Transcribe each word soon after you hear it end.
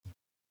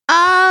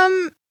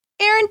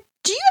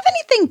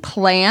anything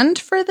planned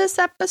for this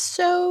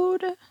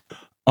episode?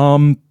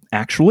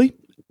 Actually,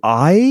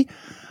 I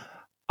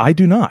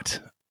do not.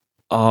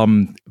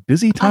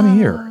 Busy time of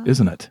year,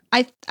 isn't it?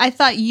 I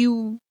thought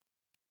you,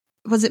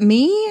 was it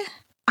me?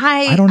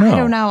 I don't know. I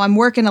don't know. I'm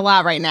working a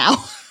lot right now.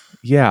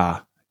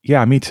 Yeah,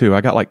 me too.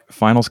 I got like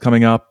finals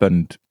coming up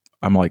and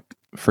I'm like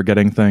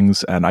forgetting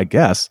things. And I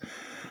guess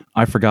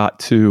I forgot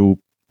to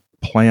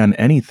plan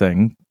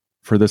anything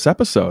for this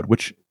episode,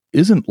 which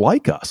isn't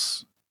like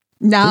us.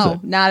 No,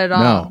 not at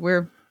all. No.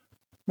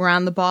 We're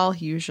on the ball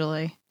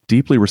usually.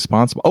 Deeply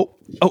responsible.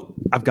 Oh,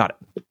 I've got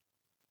it.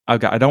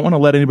 I don't want to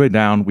let anybody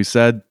down. We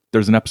said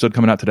there's an episode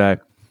coming out today.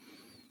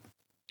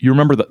 You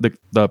remember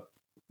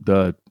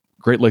the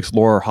Great Lakes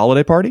Lore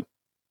holiday party?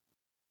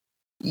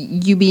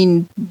 You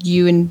mean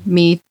you and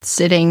me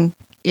sitting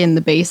in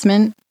the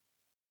basement?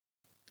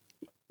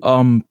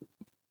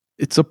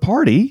 It's a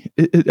party.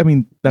 I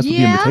mean, that's what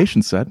the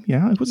invitation said.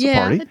 Yeah, it was a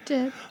party. Yeah, it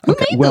did. Who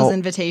made those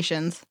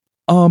invitations?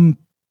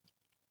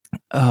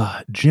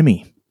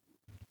 Jimmy.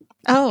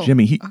 Oh,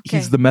 Jimmy.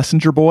 He's the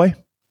messenger boy.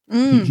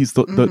 He's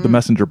the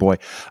messenger boy.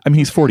 I mean,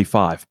 he's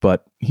 45,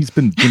 but he's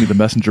been Jimmy the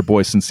messenger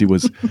boy since he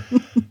was,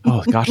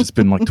 oh gosh, it's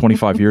been like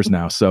 25 years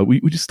now. So we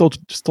just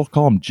still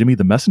call him Jimmy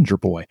the messenger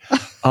boy.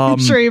 I'm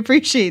sure he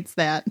appreciates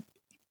that.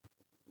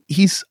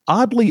 He's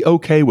oddly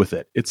okay with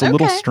it. It's a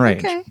little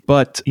strange,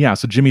 but yeah.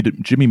 So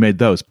Jimmy made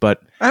those,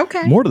 but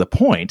more to the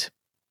point,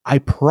 I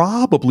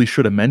probably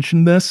should have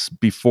mentioned this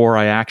before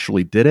I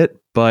actually did it,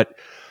 but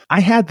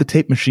I had the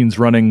tape machines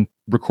running,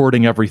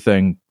 recording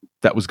everything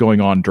that was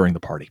going on during the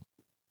party.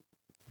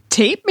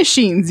 Tape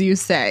machines, you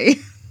say?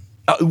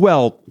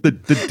 Well, the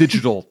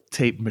digital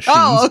tape machines.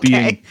 Oh,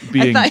 okay.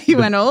 Being I thought you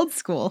went old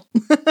school.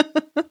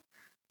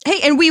 Hey,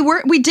 and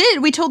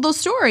we told those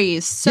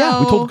stories.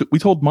 So yeah, we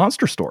told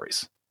monster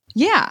stories.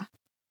 Yeah.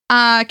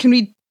 Can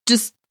we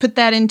just put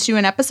that into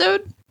an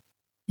episode?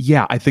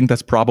 Yeah, I think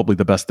that's probably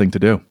the best thing to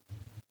do.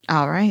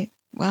 All right.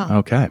 Well,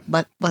 okay.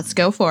 Let's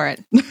go for it.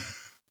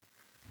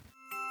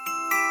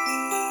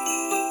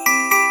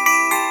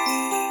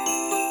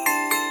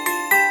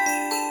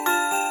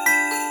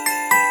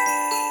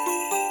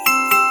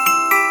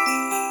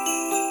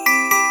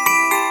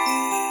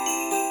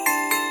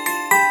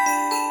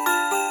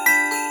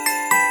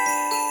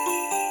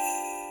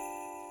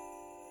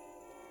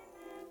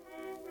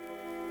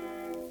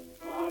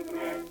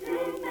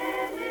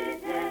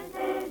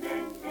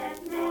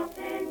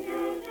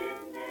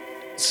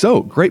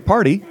 So, great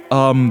party.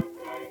 Do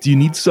you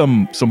need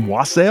some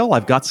wassail?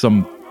 I've got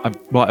some.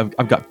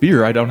 I've got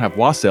beer. I don't have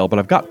wassail, but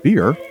I've got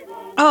beer.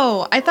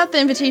 Oh, I thought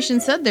the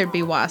invitation said there'd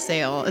be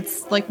wassail.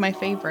 It's like my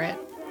favorite.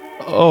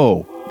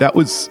 Oh, that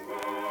was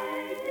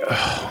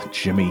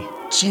Jimmy.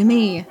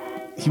 Jimmy.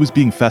 He was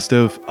being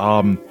festive.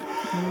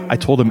 I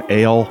told him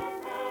ale.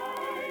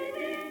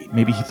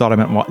 Maybe he thought I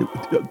meant.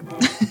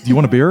 Do you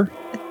want a beer?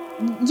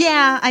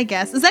 Yeah, I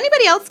guess. Is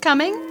anybody else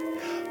coming?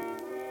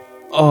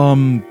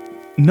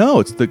 No,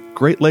 it's the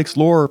Great Lakes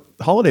Lore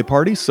holiday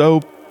party, so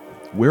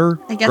we're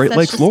Great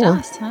Lakes Lore.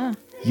 Us, huh?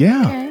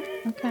 Yeah.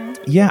 Okay.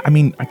 Yeah, I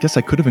mean, I guess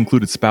I could have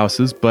included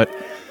spouses, but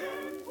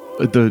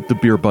the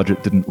beer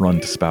budget didn't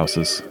run to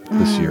spouses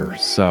this year.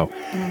 So,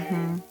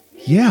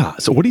 yeah.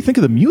 So, what do you think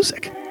of the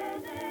music?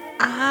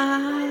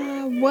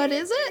 What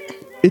is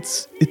it?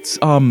 It's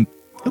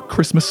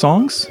Christmas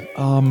songs.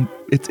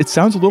 It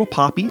sounds a little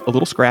poppy, a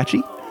little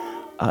scratchy.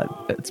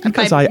 It's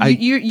because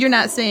you're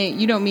not saying,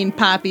 you don't mean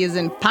poppy as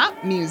in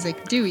pop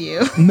music, do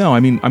you? No, I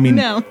mean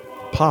no.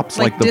 Pops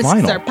like the discs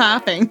vinyl. are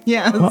popping.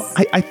 Yes. Well,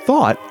 I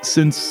thought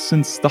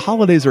since the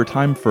holidays are a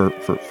time for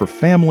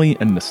family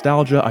and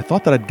nostalgia, I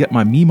thought that I'd get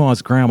my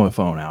Meemaw's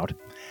gramophone out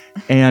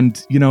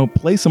and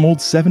play some old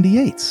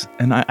 78s,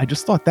 and I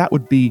just thought that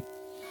would be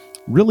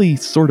really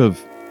sort of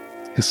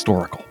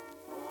historical.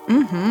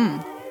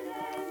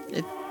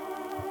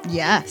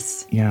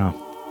 Yes. Yeah.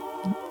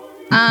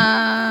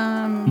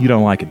 You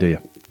don't like it, do you?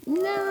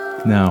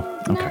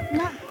 No. Okay.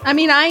 I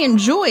mean, I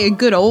enjoy a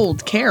good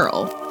old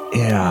carol.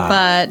 Yeah.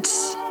 But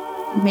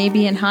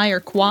maybe in higher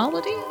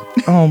quality?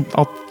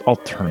 I'll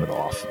turn it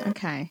off.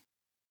 Okay.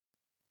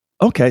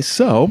 Okay,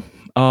 so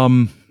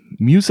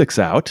music's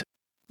out.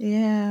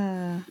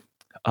 Yeah.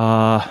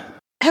 Have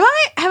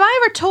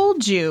I ever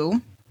told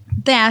you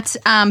that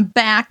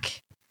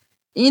back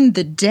in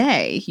the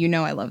day,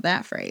 I love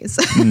that phrase.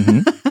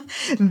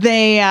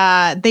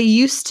 They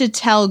used to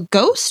tell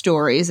ghost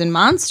stories and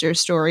monster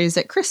stories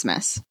at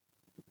Christmas.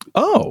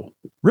 Oh,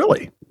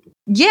 really?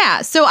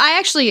 Yeah. So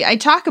I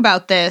talk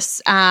about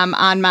this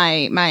on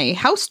my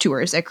house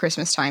tours at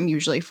Christmas time,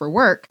 usually for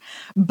work.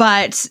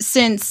 But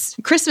since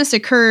Christmas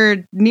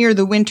occurred near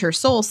the winter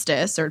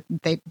solstice, or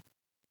they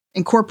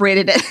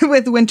incorporated it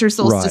with winter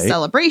solstice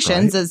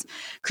celebrations as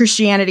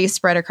Christianity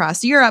spread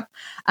across Europe,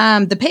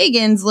 the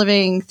pagans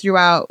living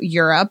throughout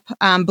Europe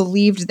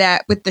believed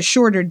that with the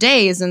shorter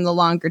days and the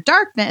longer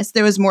darkness,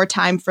 there was more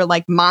time for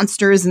like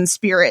monsters and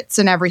spirits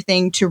and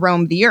everything to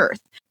roam the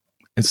earth.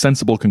 A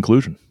sensible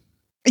conclusion.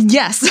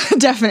 Yes,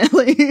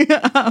 definitely.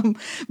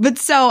 But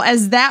so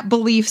as that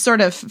belief sort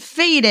of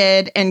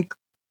faded and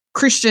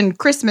Christian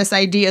Christmas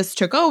ideas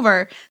took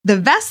over, the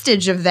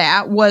vestige of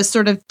that was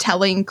sort of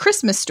telling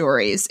Christmas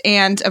stories.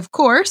 And of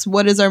course,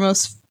 what is our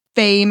most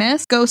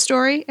famous ghost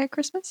story at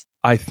Christmas?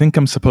 I think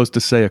I'm supposed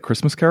to say A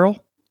Christmas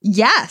Carol.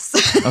 Yes.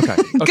 Okay.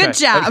 Good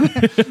job.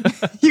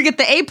 You get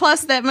the A+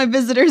 that my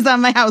visitors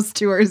on my house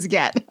tours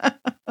get.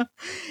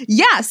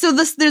 Yeah. So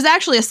there's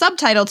actually a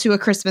subtitle to A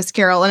Christmas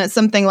Carol, and it's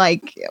something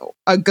like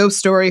A Ghost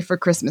Story for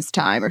Christmas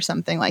Time or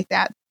something like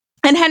that.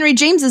 And Henry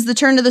James's The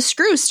Turn of the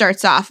Screw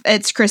starts off,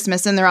 it's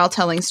Christmas, and they're all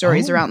telling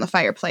stories around the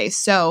fireplace.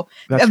 So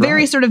a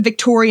very sort of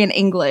Victorian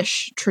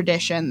English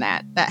tradition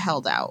that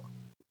held out.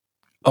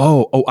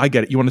 Oh, I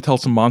get it. You want to tell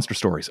some monster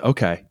stories.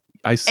 Okay.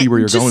 I see where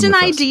you're going with this.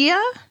 Just an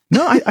idea?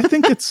 No, I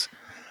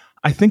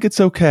think it's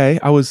okay.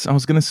 I was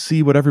going to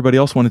see what everybody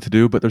else wanted to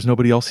do, but there's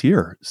nobody else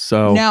here.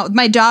 So no,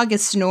 my dog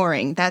is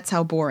snoring. That's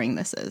how boring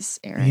this is,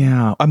 Aaron.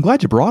 Yeah. I'm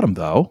glad you brought him,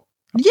 though.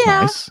 That's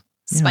nice.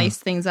 Spice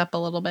things up a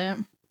little bit.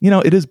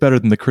 It is better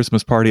than the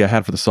Christmas party I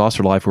had for the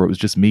Saucer Life where it was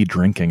just me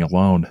drinking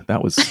alone.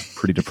 That was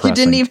pretty depressing. You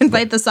didn't even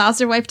invite the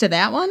Saucer Wife to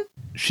that one?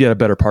 She had a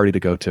better party to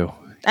go to.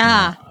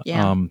 Yeah.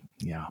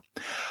 Yeah.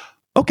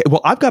 Okay,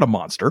 well, I've got a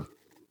monster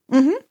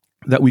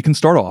that we can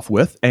start off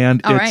with,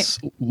 and it's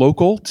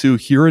local to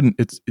here in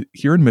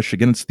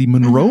Michigan. It's the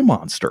Monroe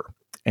Monster.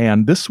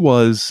 And this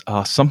was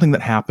something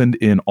that happened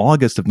in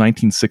August of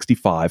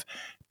 1965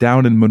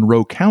 down in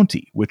Monroe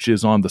County, which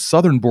is on the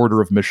southern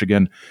border of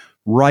Michigan,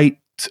 right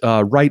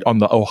on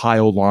the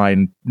Ohio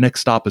line.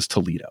 Next stop is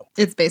Toledo.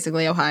 It's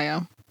basically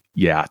Ohio.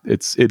 Yeah,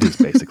 it is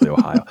basically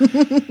Ohio.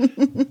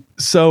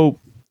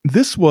 So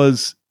this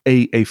was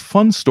a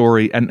fun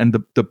story, and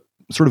the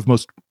sort of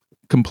most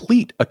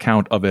complete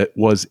account of it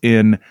was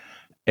in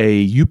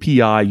a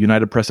UPI,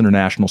 United Press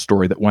International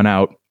story that went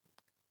out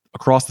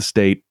across the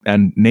state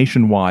and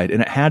nationwide,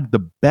 and it had the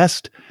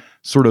best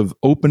sort of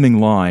opening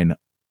line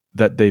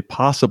that they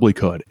possibly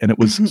could, and it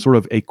was sort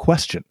of a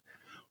question.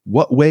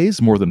 What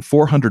weighs more than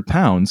 400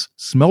 pounds,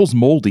 smells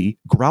moldy,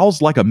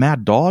 growls like a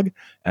mad dog,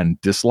 and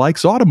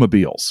dislikes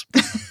automobiles?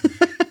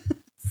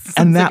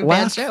 And that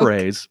last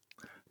phrase,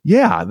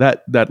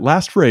 that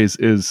last phrase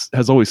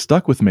has always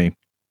stuck with me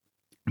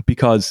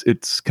because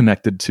it's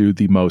connected to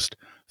the most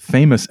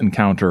famous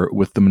encounter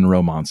with the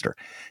Monroe Monster.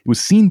 It was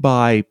seen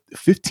by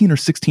 15 or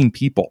 16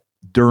 people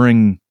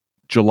during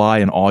July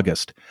and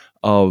August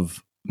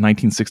of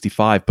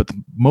 1965, but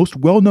the most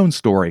well-known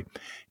story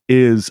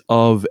is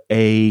of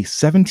a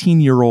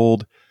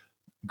 17-year-old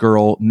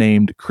girl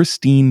named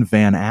Christine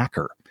Van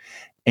Acker.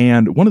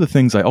 And one of the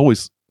things I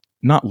always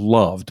not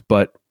loved,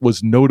 but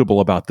was notable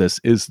about this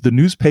is the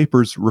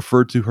newspapers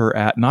referred to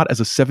her not as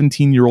a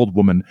 17-year-old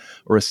woman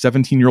or a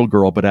 17-year-old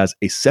girl, but as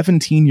a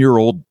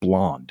 17-year-old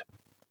blonde.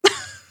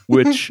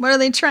 Which what are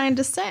they trying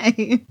to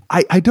say?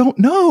 I don't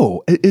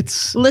know.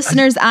 It's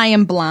listeners. I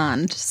am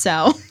blonde,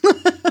 so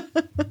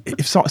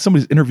if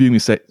somebody's interviewing me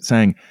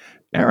saying,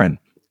 "Aaron,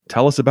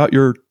 tell us about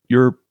your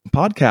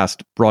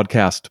podcast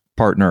broadcast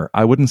partner,"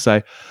 I wouldn't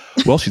say,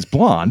 "Well, she's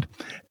blonde."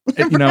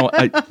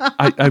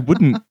 I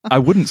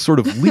wouldn't sort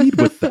of lead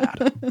with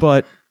that,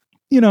 but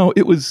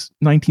it was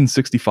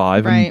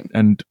 1965,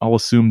 and I'll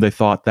assume they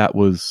thought that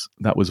was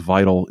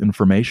vital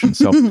information.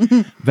 So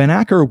Van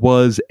Acker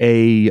was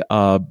a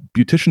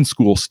beauty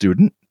school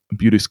student,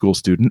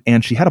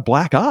 and she had a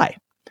black eye,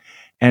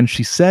 and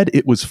she said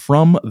it was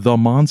from the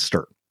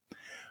monster,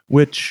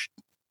 which,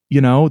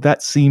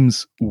 that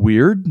seems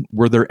weird.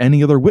 Were there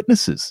any other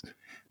witnesses?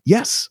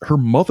 Yes, her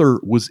mother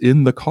was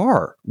in the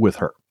car with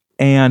her.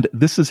 And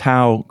this is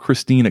how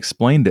Christine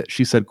explained it.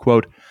 She said,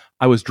 quote,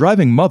 "I was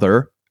driving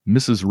Mother,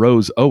 Mrs.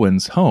 Rose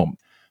Owens, home.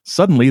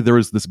 Suddenly there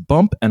was this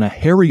bump and a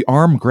hairy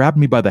arm grabbed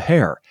me by the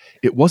hair.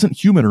 It wasn't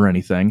human or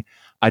anything.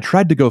 I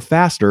tried to go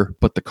faster,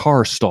 but the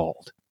car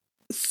stalled."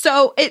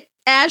 So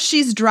as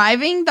she's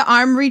driving, the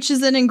arm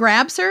reaches in and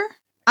grabs her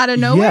out of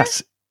nowhere?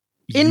 Yes.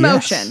 In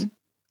motion.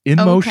 In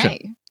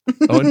motion.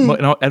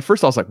 At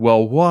first I was like,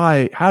 well,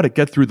 why? How'd it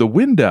get through the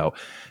window?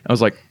 I was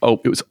like,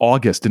 it was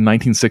August in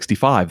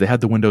 1965. They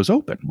had the windows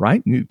open,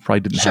 right? You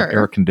probably didn't have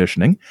air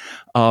conditioning.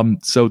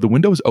 So the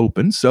window was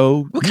open.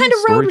 So what kind of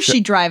road was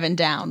she driving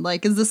down?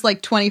 Like, is this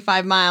like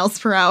 25 miles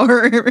per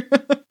hour?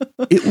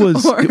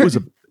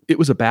 It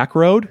was a back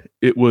road.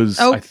 It was,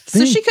 I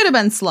think, so she could have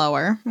been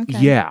slower. Okay.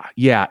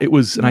 Yeah. It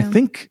was, and I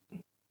think,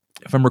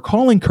 if I'm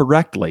recalling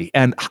correctly,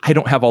 and I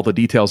don't have all the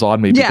details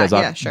on me because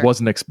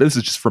wasn't, this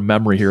is just from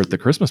memory here at the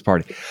Christmas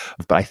party,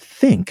 but I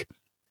think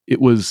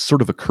it was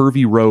sort of a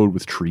curvy road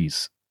with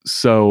trees.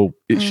 So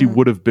she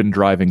would have been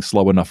driving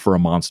slow enough for a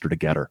monster to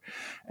get her.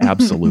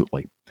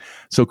 Absolutely.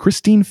 So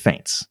Christine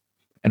faints,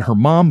 and her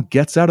mom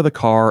gets out of the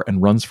car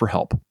and runs for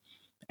help.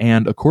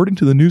 And according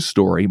to the news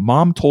story,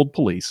 Mom told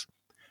police,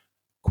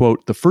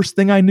 quote, "The first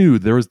thing I knew,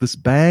 there was this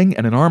bang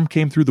and an arm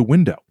came through the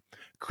window.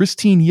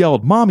 Christine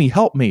yelled, 'Mommy,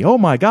 help me. Oh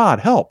my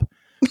God, help.'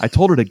 I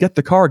told her to get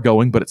the car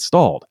going, but it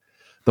stalled.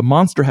 The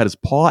monster had his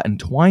paw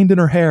entwined in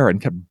her hair and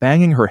kept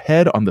banging her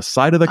head on the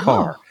side of the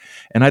car.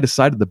 And I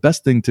decided the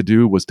best thing to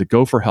do was to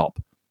go for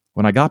help.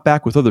 When I got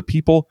back with other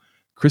people,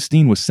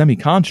 Christine was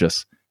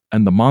semi-conscious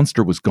and the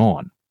monster was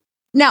gone."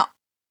 Now,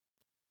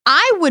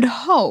 I would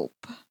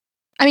hope.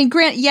 I mean,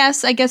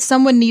 yes, I guess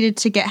someone needed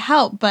to get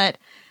help, but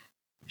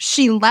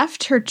she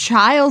left her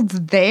child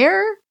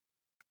there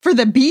for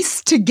the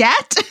beast to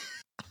get?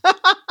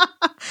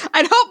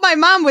 I'd hope my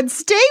mom would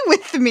stay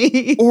with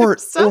me or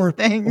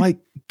something. Or like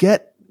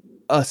get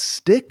a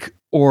stick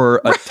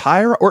or a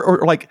tire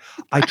or like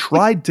I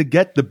tried to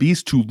get the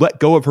beast to let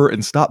go of her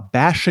and stop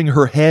bashing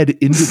her head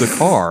into the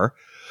car.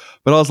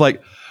 But I was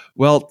like,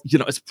 well,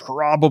 it's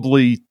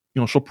probably,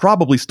 she'll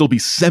probably still be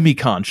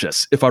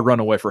semi-conscious if I run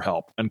away for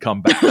help and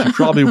come back. She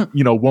probably,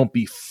 won't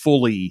be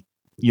fully,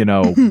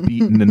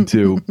 beaten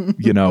into,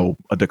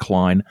 a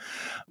decline.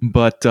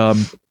 But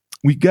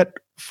we get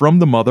from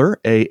the mother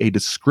a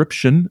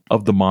description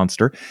of the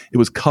monster. It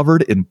was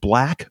covered in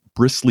black,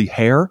 bristly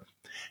hair.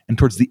 And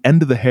towards the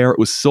end of the hair, it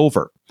was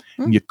silver.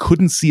 And you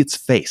couldn't see its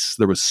face.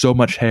 There was so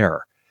much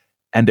hair.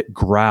 And it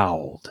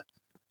growled.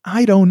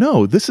 I don't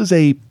know. This is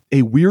a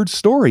weird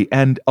story.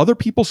 And other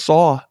people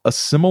saw a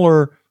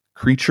similar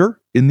creature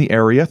in the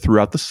area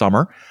throughout the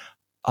summer.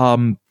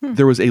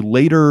 There was a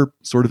later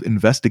sort of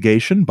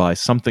investigation by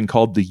something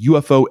called the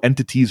UFO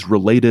Entities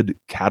Related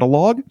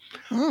Catalog,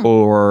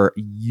 or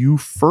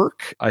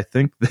UFERC, I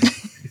think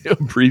they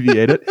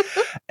abbreviate it.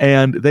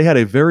 And they had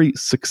a very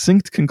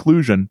succinct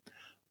conclusion: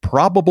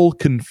 probable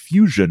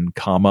confusion,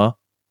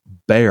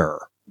 bear.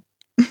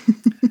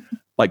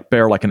 Like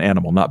bear like an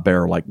animal, not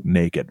bear like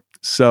naked.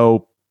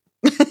 So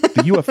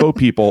the UFO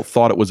people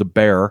thought it was a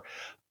bear.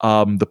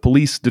 The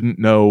police didn't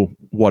know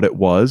what it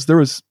was. There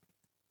was,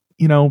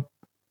 I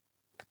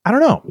don't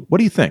know. What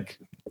do you think?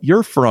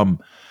 You're from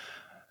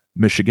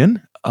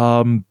Michigan,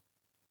 and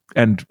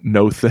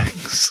know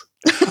things.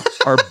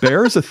 Are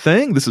bears a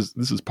thing? This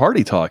is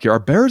party talk here. Are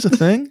bears a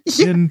thing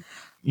in,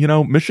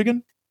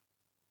 Michigan?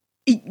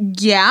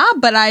 Yeah,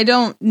 but I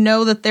don't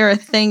know that they're a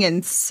thing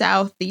in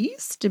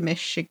Southeast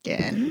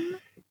Michigan.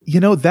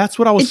 That's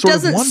what I was sort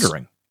of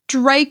wondering.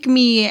 Strike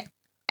me.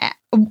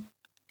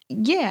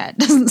 It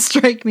doesn't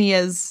strike me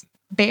as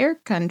bear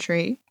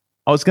country.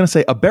 I was going to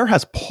say a bear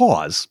has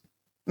paws,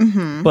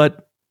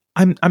 but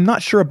I'm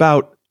not sure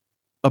about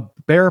a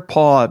bear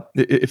paw.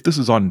 If this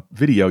is on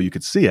video, you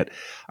could see it.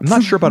 I'm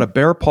not sure about a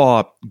bear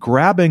paw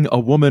grabbing a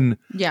woman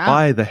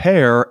by the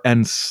hair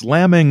and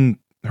slamming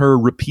her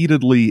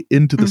repeatedly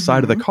into the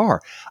side of the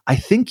car. I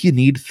think you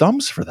need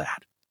thumbs for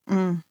that.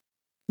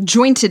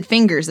 Jointed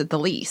fingers at the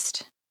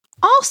least.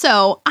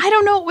 Also, I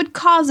don't know what would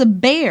cause a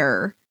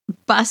bear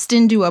bust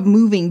into a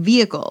moving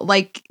vehicle.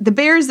 Like the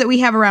bears that we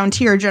have around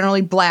here are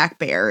generally black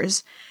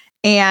bears,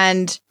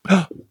 and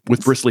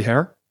with bristly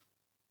hair.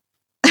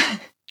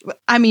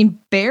 I mean,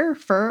 bear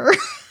fur.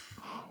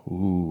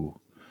 Ooh,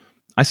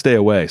 I stay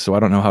away, so I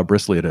don't know how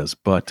bristly it is.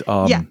 But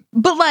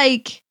but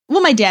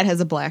my dad has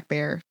a black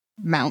bear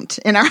mount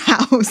in our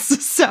house,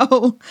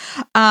 so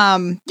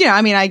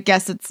I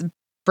guess it's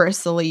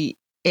bristly.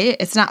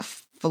 It's not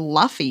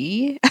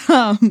fluffy.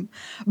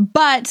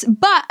 But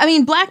I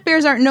mean, black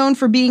bears aren't known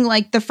for being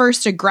like the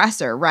first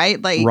aggressor,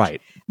 right? Like,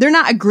 right. They're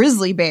not a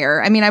grizzly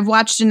bear. I mean, I've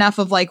watched enough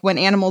of like when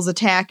animals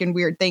attack and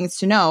weird things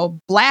to know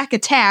black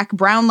attack,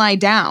 brown lie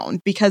down,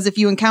 because if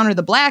you encounter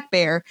the black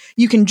bear,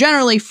 you can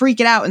generally freak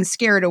it out and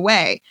scare it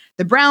away.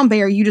 The brown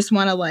bear, you just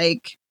want to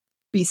like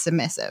be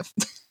submissive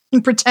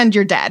and pretend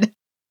you're dead.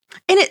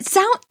 And it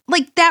sounds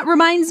like that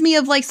reminds me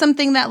of like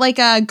something that like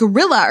a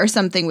gorilla or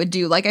something would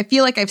do. Like I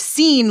feel like I've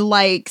seen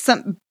like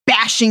some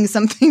bashing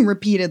something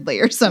repeatedly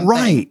or something.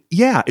 Right.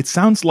 Yeah. It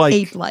sounds like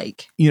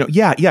ape-like.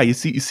 Yeah. You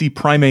see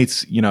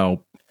primates,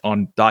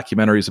 on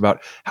documentaries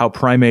about how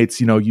primates,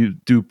 you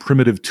do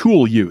primitive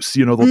tool use.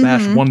 They'll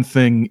bash one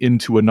thing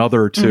into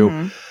another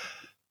to,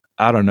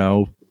 I don't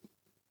know,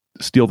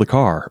 steal the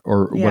car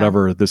or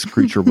whatever this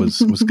creature was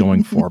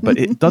going for. But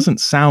it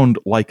doesn't sound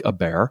like a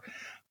bear.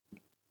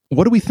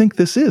 What do we think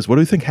this is? What do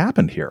we think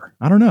happened here?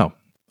 I don't know.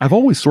 I've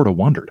always sort of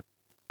wondered.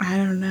 I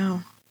don't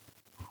know.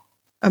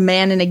 A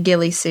man in a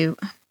ghillie suit.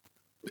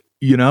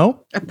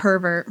 A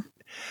pervert.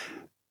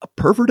 A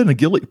pervert in a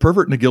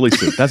ghillie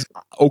suit. That's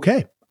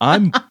okay.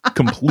 I'm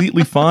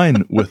completely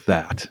fine with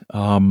that.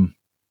 I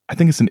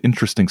think it's an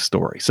interesting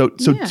story. So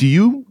do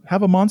you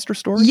have a monster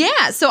story?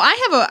 Yeah. So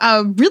I have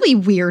a really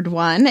weird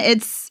one.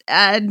 It's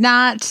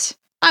not...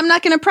 I'm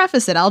not going to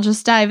preface it. I'll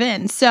just dive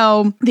in.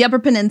 So the Upper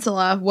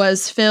Peninsula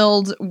was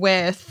filled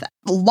with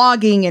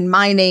logging and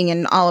mining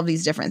and all of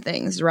these different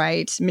things,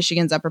 right?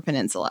 Michigan's Upper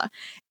Peninsula.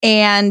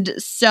 And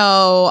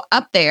so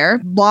up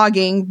there,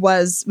 logging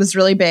was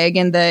really big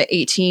in the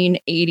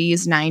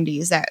 1880s,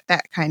 90s,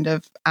 that kind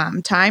of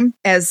time.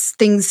 As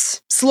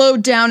things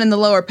slowed down in the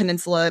Lower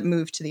Peninsula, it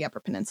moved to the Upper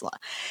Peninsula.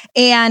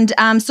 And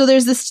so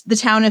there's the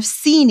town of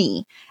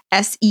Seney,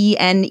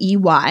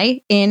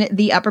 Seney, in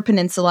the Upper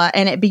Peninsula,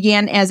 and it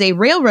began as a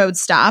railroad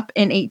stop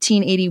in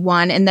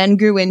 1881 and then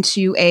grew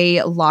into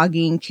a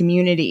logging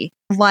community.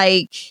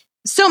 Like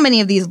so many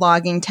of these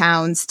logging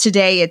towns,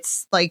 today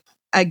it's like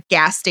a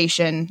gas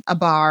station, a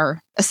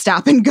bar, a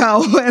stop and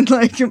go, and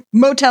like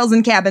motels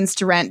and cabins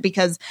to rent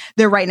because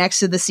they're right next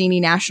to the Seney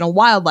National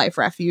Wildlife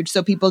Refuge.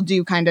 So people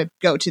do kind of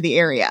go to the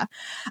area.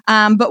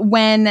 But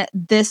when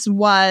this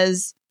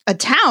was a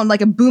town,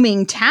 like a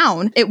booming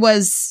town. It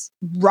was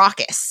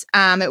raucous.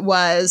 It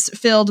was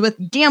filled with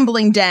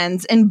gambling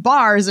dens and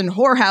bars and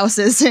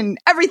whorehouses and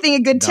everything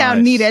a good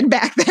town needed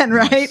back then,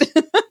 right?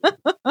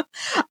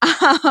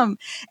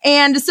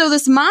 And so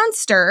this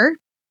monster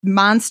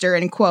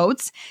in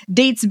quotes,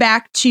 dates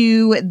back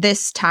to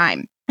this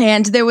time.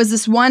 And there was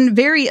this one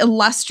very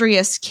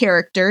illustrious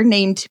character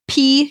named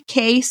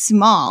P.K.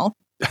 Small.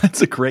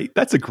 That's a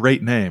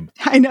great name.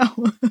 I know.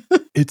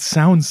 It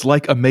sounds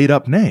like a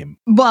made-up name.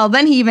 Well,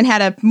 then he even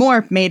had a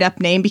more made-up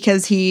name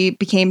because he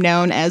became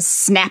known as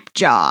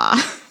Snapjaw.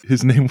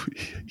 His name,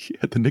 he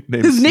had the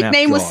nickname His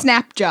nickname was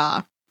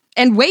Snapjaw.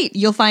 And wait,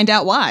 you'll find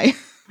out why.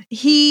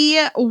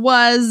 He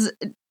was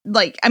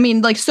like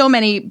so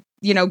many,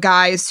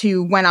 guys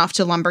who went off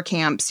to lumber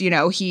camps,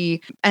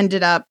 he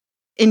ended up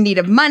in need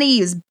of money.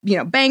 He was,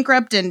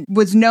 bankrupt and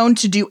was known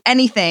to do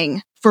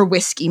anything for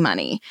whiskey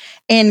money,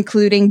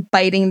 including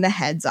biting the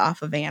heads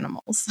off of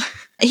animals.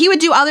 He would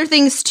do other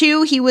things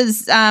too. He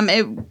was,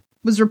 it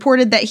was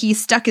reported that he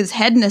stuck his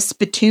head in a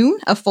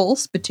full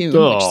spittoon,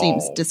 which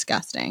seems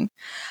disgusting.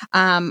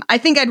 I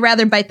think I'd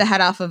rather bite the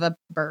head off of a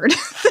bird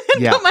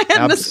than put my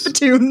head in a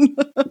spittoon.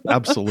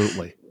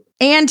 Absolutely.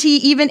 And he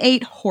even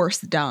ate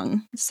horse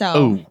dung.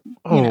 So,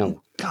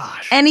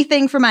 gosh,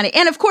 anything for money.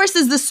 And of course,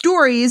 as the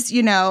stories,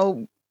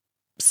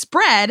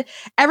 spread,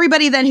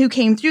 everybody then who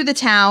came through the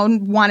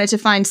town wanted to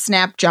find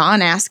Snapjaw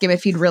and ask him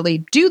if he'd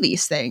really do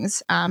these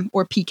things,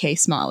 or PK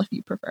Small if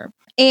you prefer.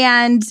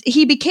 And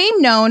he became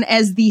known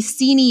as the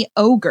Seney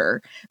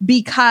Ogre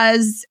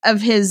because of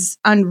his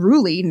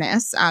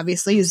unruliness,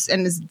 obviously,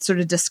 and his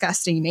sort of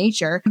disgusting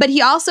nature. But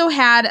he also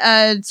had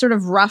a sort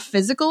of rough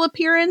physical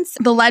appearance.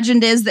 The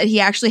legend is that he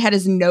actually had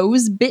his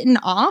nose bitten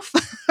off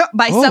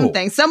by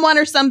someone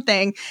or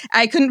something.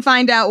 I couldn't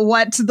find out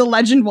what the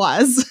legend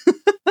was.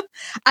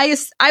 I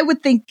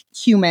would think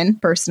human,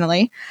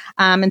 personally,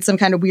 in some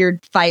kind of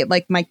weird fight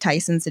like Mike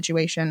Tyson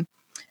situation.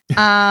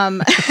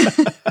 And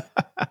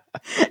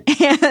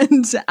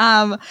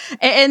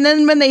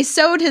then when they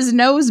sewed his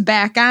nose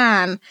back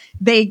on,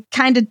 they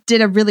kind of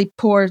did a really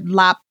poor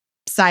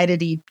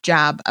lopsided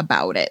job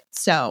about it.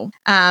 So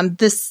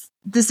this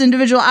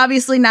individual,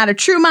 obviously not a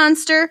true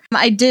monster.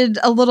 I did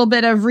a little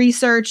bit of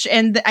research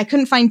and I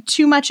couldn't find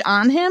too much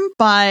on him,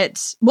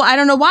 but I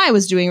don't know why I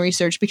was doing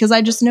research because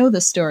I just know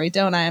this story,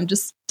 don't I? I'm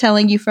just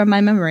telling you from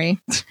my memory.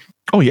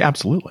 Oh yeah,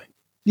 absolutely.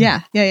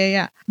 Yeah.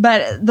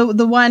 But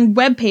the one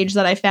webpage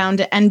that I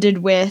found ended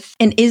with,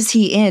 and is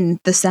he in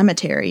the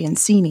cemetery in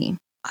Seney?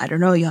 I don't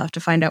know. You'll have to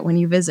find out when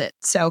you visit.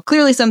 So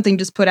clearly something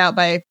just put out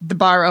by the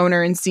bar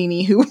owner in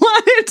Seney who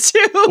wanted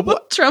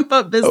to trump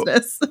up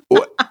business.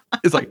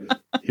 It's like,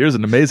 here's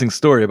an amazing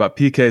story about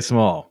PK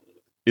Small.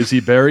 Is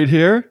he buried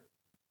here?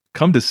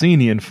 Come to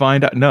Seney and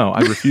find out. No,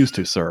 I refuse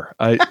to, sir.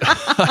 I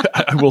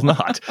will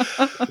not.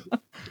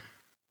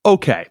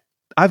 Okay.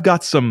 I've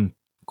got some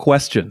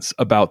questions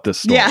about this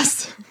story.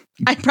 Yes.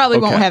 I probably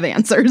won't have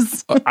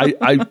answers.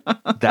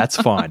 That's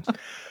fine.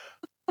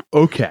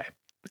 Okay.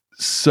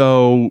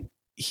 So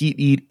he'd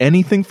eat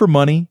anything for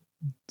money,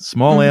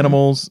 small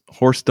animals,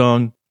 horse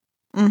dung.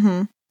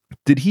 Mm-hmm.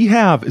 Did he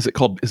have, is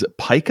it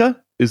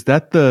pica? Is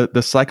that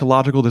the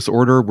psychological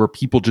disorder where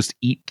people just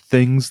eat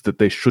things that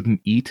they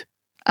shouldn't eat?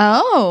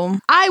 Oh,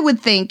 I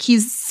would think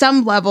he's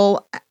some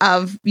level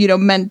of,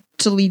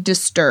 mentally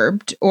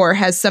disturbed or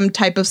has some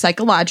type of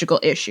psychological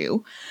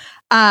issue.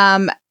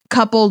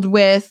 Coupled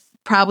with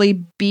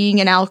probably being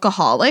an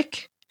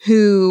alcoholic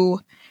who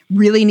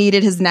really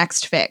needed his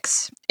next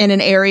fix in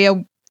an area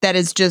that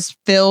is just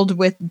filled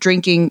with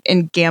drinking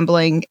and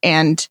gambling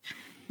and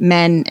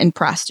men and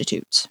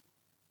prostitutes.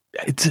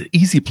 It's an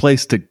easy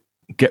place to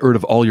get rid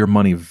of all your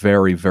money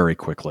very, very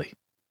quickly.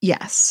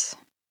 Yes.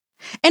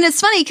 And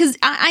it's funny because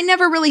I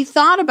never really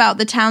thought about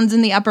the towns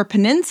in the Upper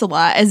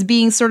Peninsula as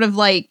being sort of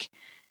like,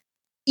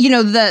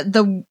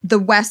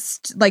 the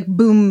West, like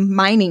boom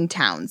mining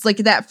towns like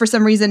that for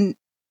some reason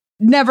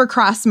never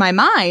crossed my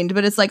mind.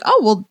 But it's like,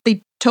 oh, well,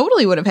 they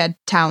totally would have had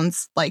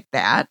towns like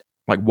that.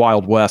 Like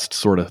Wild West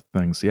sort of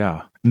things.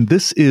 Yeah. And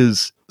this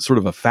is sort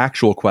of a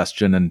factual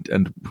question.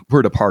 And we're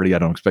at a party. I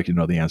don't expect you to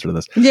know the answer to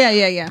this.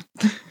 Yeah.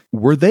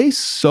 Were they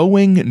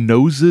sewing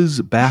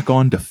noses back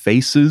onto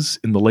faces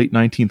in the late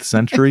 19th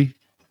century?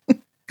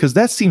 Because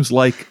that seems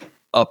like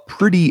a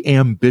pretty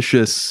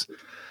ambitious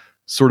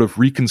sort of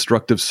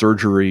reconstructive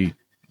surgery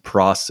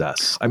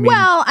process. It's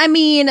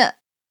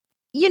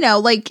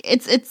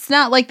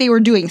not like they were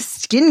doing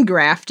skin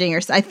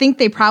grafting I think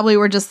they probably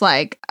were just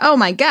like, oh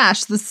my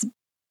gosh, this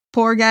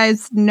poor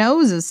guy's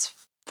nose is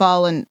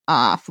fallen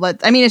off.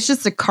 It's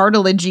just a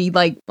cartilagey,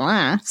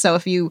 so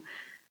if you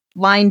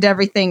lined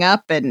everything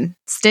up and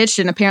stitched,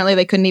 and apparently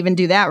they couldn't even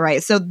do that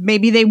right. So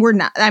maybe they were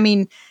not.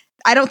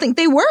 I don't think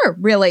they were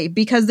really,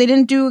 because they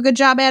didn't do a good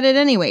job at it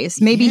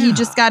anyways. Maybe he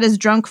just got his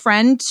drunk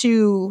friend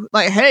to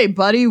hey,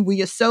 buddy, will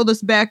you sew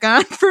this back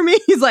on for me?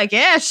 He's like,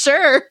 yeah,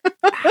 sure.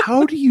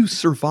 How do you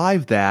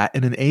survive that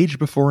in an age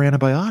before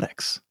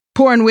antibiotics?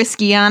 Pouring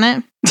whiskey on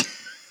it.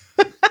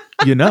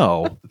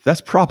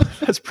 That's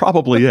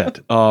probably it.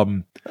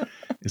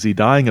 Is he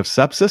dying of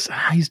sepsis?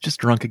 He's just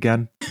drunk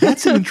again.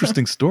 That's an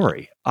interesting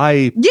story.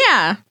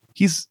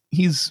 He's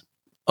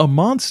a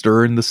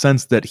monster in the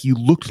sense that he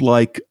looked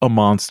like a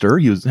monster.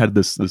 He had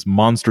this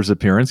monster's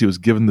appearance. He was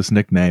given this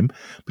nickname,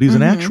 but he's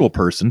an actual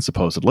person,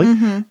 supposedly.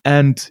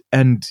 And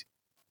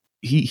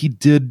he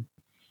did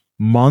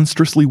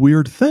monstrously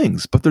weird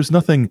things, but there's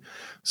nothing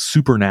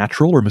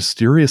supernatural or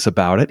mysterious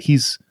about it.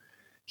 He's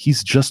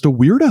just a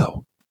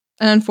weirdo.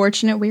 An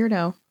unfortunate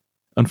weirdo.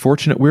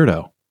 Unfortunate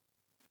weirdo.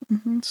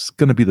 It's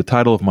going to be the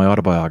title of my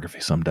autobiography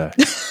someday.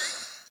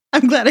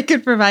 I'm glad I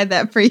could provide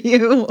that for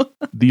you.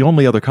 The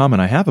only other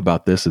comment I have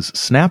about this is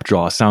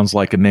Snapjaw sounds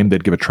like a name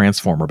they'd give a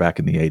Transformer back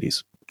in the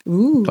 80s.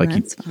 Ooh, like he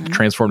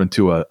transformed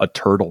into a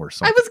turtle or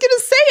something. I was going to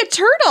say a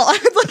turtle. I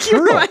was like, he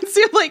reminds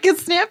me of like a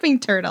snapping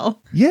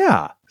turtle.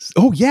 Yeah.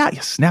 Oh, yeah.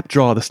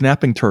 Snapjaw, the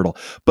snapping turtle.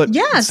 But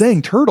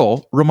saying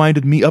turtle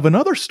reminded me of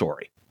another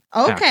story.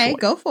 Okay, actually.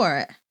 Go for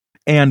it.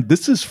 And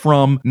this is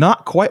from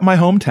not quite my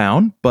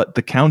hometown, but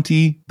the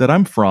county that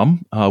I'm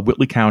from,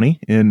 Whitley County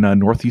in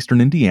northeastern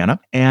Indiana.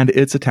 And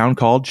it's a town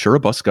called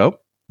Churubusco.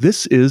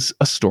 This is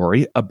a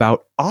story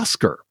about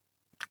Oscar,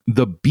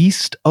 the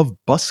Beast of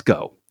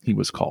Busco, he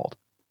was called.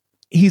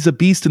 He's a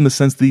beast in the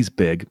sense that he's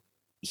big.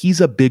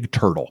 He's a big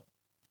turtle.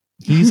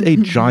 He's a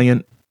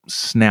giant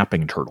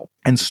snapping turtle.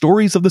 And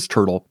stories of this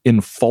turtle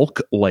in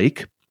Folk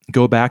Lake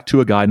go back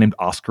to a guy named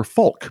Oscar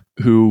Folk,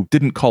 who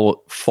didn't call it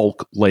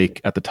Folk Lake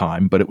at the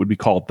time, but it would be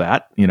called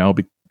that,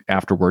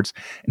 afterwards.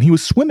 And he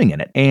was swimming in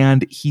it.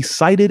 And he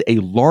sighted a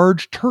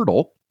large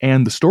turtle.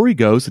 And the story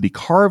goes that he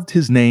carved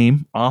his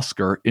name,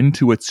 Oscar,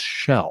 into its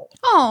shell.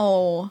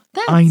 Oh,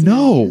 that's I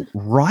know,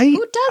 right?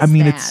 Who does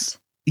that?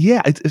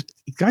 The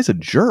guy's a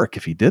jerk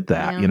if he did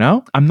that,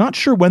 I'm not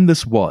sure when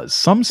this was.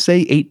 Some say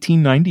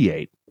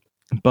 1898.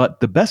 But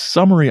the best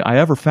summary I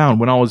ever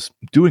found when I was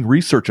doing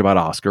research about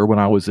Oscar, when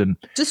I was in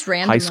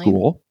high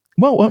school.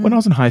 Well, when I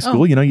was in high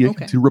school, you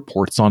do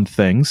reports on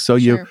things. So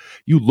you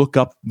look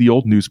up the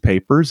old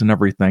newspapers and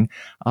everything.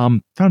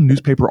 Found a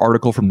newspaper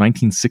article from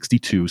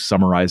 1962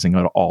 summarizing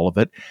all of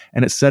it.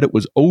 And it said it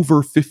was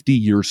over 50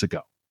 years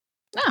ago.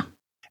 Ah.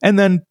 And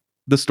then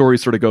the story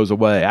sort of goes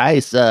away. I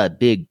saw a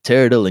big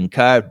turtle and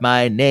carved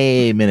my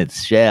name in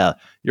its shell.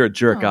 You're a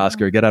jerk,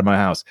 Oscar. Get out of my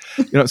house.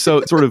 So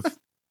it sort of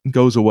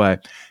goes away.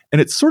 And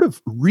it's sort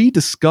of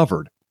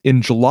rediscovered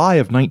in July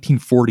of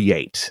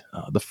 1948.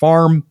 The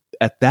farm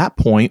at that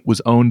point was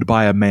owned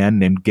by a man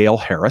named Gale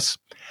Harris.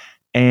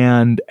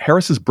 And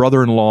Harris's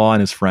brother-in-law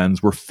and his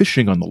friends were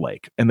fishing on the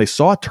lake. And they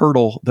saw a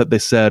turtle that they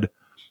said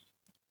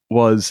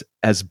was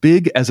as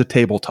big as a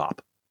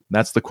tabletop.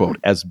 That's the quote,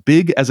 as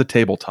big as a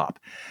tabletop.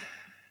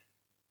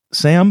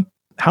 Sam,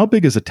 how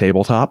big is a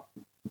tabletop?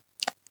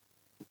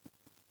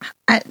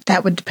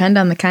 That would depend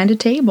on the kind of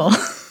table.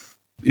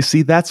 You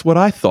see, that's what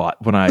I thought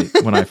when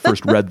I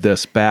first read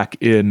this back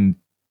in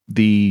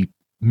the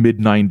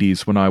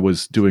mid-90s when I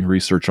was doing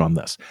research on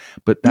this.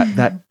 But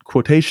that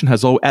quotation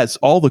has, as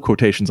all the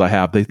quotations I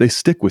have, they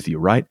stick with you,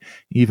 right?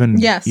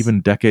 Even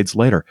decades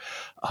later.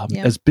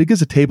 As big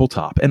as a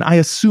tabletop. And I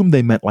assume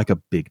they meant like a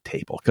big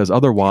table, because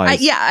otherwise...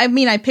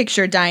 I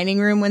picture a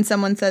dining room when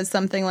someone says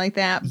something like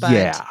that. But...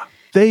 Yeah.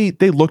 They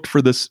looked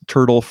for this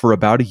turtle for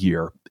about a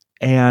year.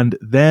 And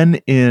then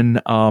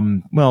in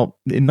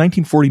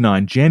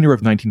 1949, January of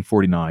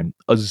 1949,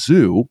 a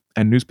zoo,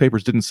 and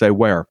newspapers didn't say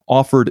where,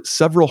 offered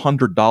several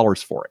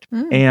 $100s for it.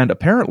 And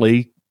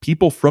apparently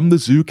people from the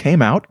zoo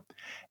came out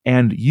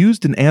and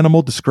used an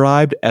animal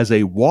described as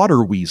a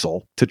water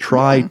weasel to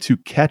try to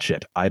catch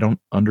it. I don't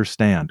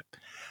understand.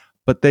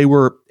 But they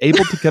were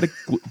able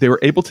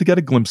to get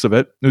a glimpse of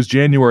it. It was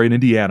January in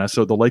Indiana,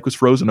 so the lake was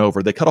frozen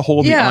over. They cut a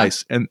hole in the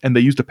ice and they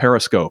used a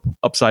periscope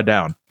upside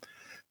down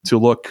to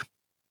look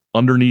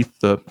underneath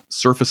the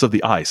surface of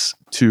the ice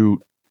to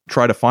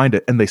try to find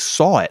it. And they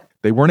saw it.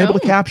 They weren't able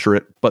to capture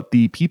it, but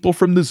the people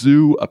from the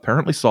zoo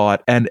apparently saw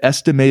it and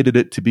estimated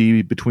it to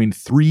be between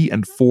 300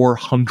 and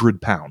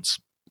 400 pounds.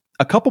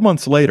 A couple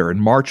months later, in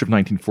March of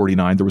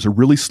 1949, there was a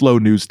really slow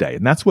news day.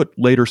 And that's what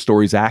later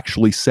stories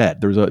actually said.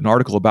 There's an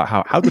article about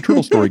how the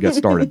turtle story got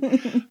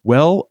started.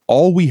 Well,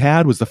 all we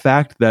had was the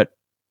fact that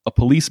a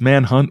police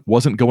manhunt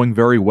wasn't going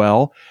very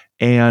well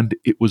and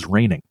it was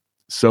raining.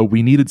 So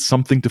we needed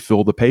something to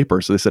fill the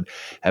paper. So they said,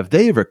 have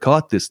they ever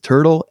caught this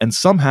turtle? And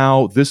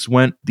somehow this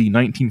went the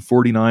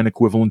 1949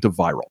 equivalent of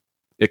viral.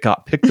 It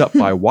got picked up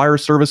by wire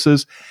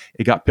services.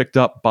 It got picked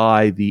up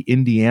by the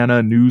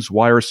Indiana News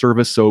Wire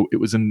Service. So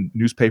it was in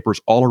newspapers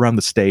all around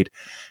the state.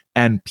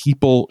 And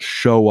people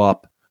show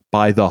up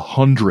by the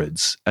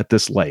hundreds at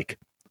this lake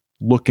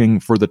looking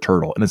for the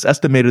turtle. And it's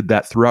estimated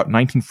that throughout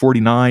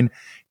 1949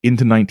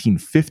 into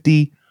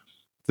 1950,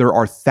 there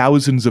are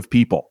thousands of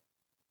people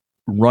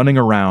running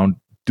around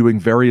doing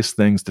various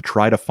things to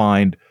try to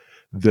find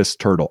this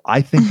turtle.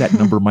 I think that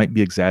number might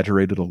be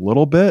exaggerated a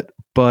little bit,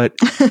 but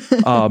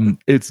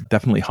it's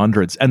definitely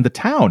hundreds. And the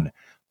town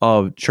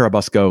of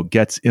Churubusco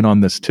gets in on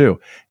this too.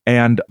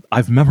 And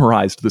I've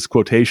memorized this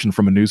quotation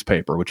from a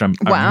newspaper, which I'm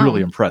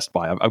really impressed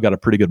by. I've got a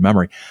pretty good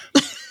memory.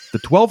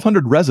 The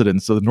 1,200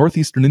 residents of the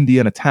northeastern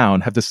Indiana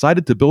town have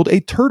decided to build a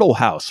turtle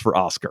house for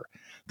Oscar.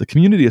 The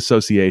community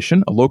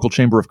association, a local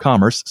chamber of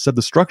commerce, said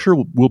the structure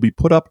will be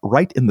put up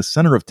right in the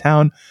center of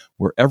town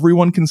where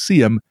everyone can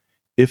see him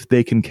if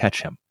they can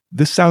catch him.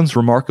 This sounds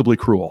remarkably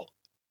cruel.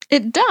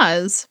 It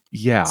does.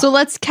 Yeah. So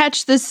let's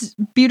catch this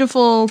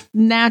beautiful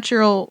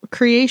natural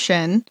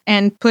creation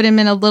and put him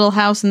in a little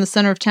house in the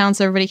center of town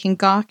so everybody can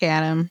gawk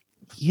at him.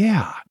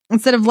 Yeah.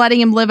 Instead of letting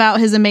him live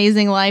out his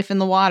amazing life in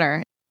the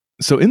water.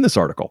 So in this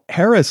article,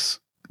 Harris,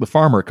 the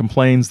farmer,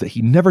 complains that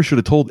he never should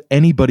have told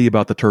anybody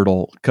about the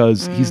turtle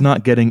because he's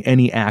not getting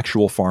any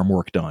actual farm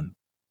work done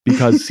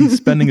because he's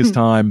spending his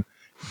time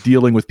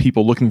dealing with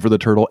people looking for the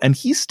turtle, and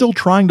he's still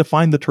trying to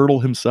find the turtle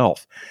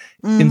himself.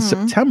 In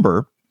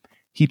September,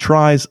 he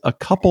tries a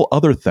couple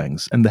other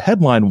things, and the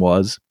headline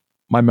was,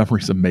 my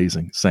memory's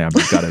amazing, Sam,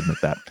 you've got to admit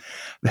that.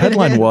 The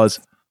headline was,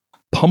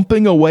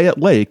 pumping away at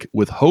lake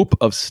with hope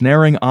of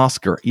snaring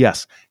Oscar.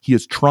 Yes, he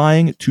is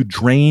trying to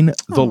drain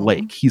the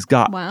lake. He's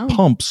got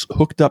pumps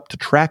hooked up to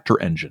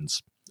tractor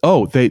engines.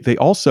 Oh, they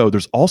also,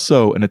 there's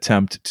also an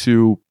attempt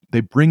to,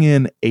 they bring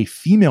in a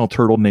female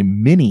turtle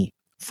named Minnie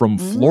from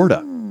Florida.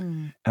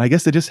 And I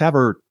guess they just have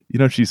her,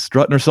 she's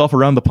strutting herself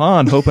around the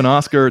pond,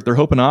 they're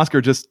hoping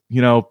Oscar just,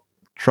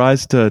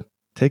 tries to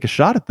take a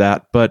shot at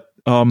that, but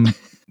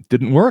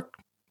didn't work.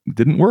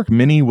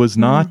 Minnie was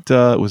not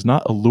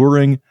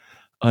alluring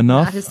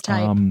enough. Not his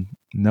type.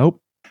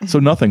 Nope. So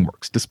nothing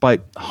works.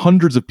 Despite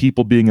hundreds of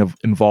people being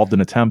involved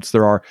in attempts,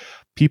 there are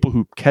people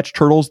who catch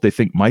turtles they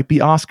think might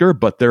be Oscar,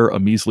 but they're a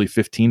measly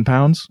 15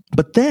 pounds.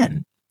 But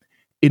then,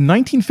 in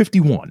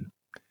 1951,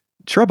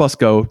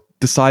 Churubusco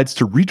decides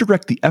to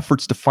redirect the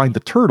efforts to find the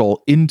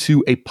turtle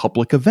into a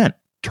public event,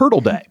 Turtle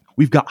Day.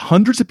 We've got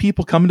hundreds of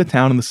people coming to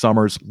town in the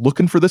summers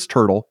looking for this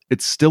turtle.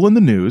 It's still in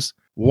the news.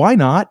 Why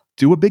not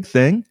do a big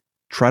thing,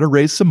 try to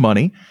raise some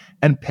money,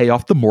 and pay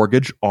off the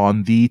mortgage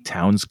on the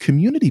town's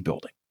community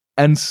building?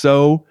 And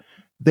so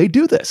they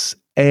do this.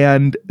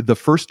 And the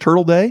first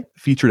Turtle Day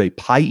featured a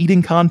pie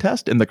eating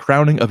contest and the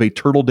crowning of a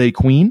Turtle Day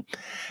queen.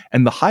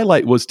 And the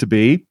highlight was to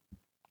be,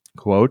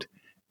 quote,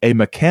 a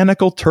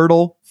mechanical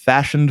turtle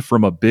fashioned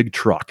from a big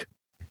truck.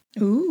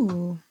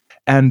 Ooh.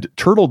 And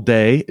Turtle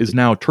Day is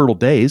now Turtle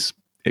Days.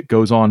 It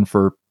goes on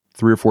for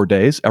 3 or 4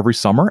 days every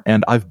summer.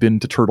 And I've been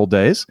to Turtle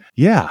Days.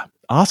 Yeah,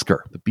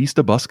 Oscar, the Beast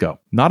of Busco.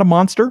 Not a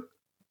monster,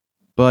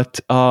 but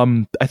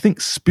I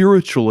think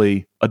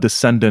spiritually a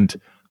descendant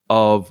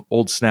of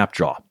old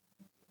Snapjaw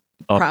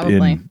up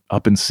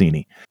in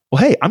Seney.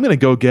 Well, hey, I'm going to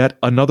go get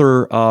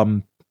another,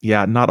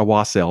 not a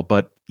wassail,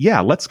 but yeah,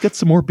 let's get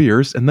some more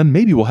beers, and then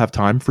maybe we'll have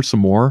time for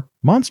some more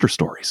monster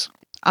stories.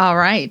 All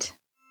right.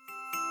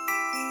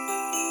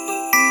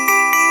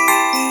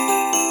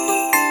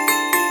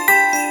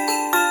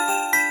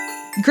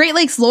 Great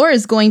Lakes Lore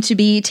is going to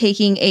be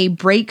taking a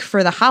break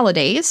for the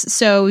holidays,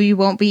 so you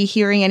won't be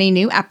hearing any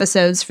new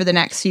episodes for the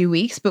next few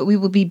weeks, but we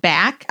will be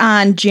back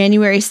on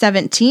January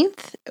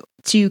 17th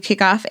to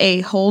kick off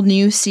a whole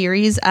new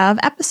series of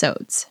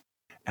episodes.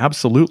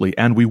 Absolutely.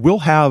 And we will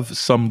have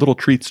some little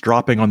treats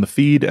dropping on the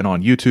feed and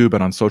on YouTube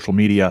and on social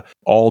media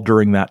all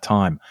during that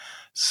time.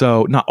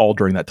 So not all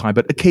during that time,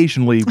 but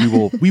occasionally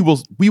we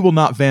will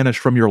not vanish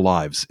from your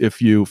lives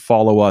if you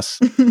follow us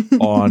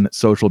on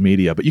social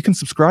media. But you can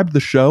subscribe to the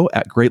show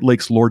at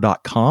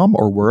greatlakeslore.com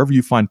or wherever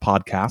you find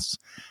podcasts.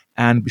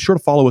 And be sure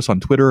to follow us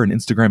on Twitter and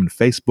Instagram and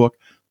Facebook.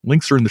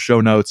 Links are in the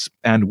show notes,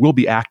 and we'll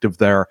be active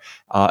there,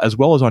 as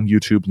well as on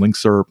YouTube.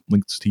 Links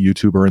to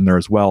YouTube are in there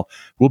as well.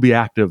 We'll be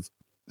active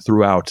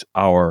throughout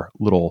our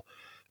little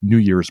New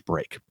Year's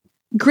break.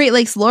 Great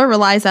Lakes Lore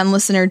relies on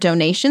listener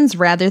donations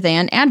rather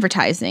than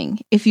advertising.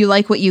 If you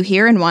like what you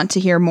hear and want to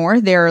hear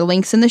more, there are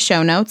links in the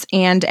show notes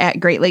and at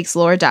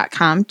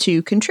greatlakeslore.com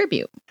to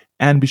contribute.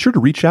 And be sure to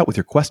reach out with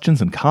your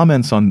questions and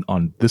comments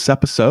on this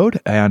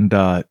episode and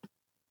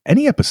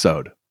any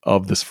episode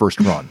of this first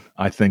run.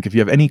 I think if you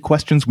have any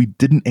questions we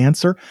didn't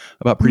answer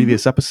about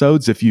previous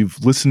episodes, if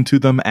you've listened to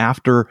them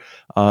after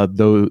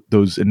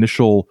those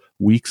initial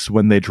weeks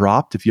when they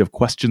dropped, if you have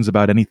questions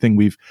about anything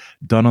we've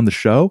done on the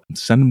show,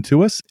 send them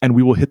to us and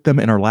we will hit them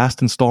in our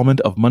last installment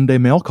of Monday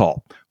Mail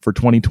Call for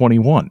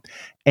 2021.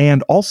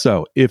 And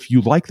also, if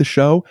you like the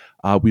show,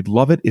 we'd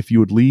love it if you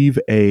would leave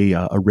a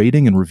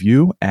rating and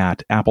review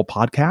at Apple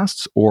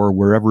Podcasts or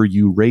wherever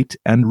you rate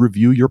and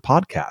review your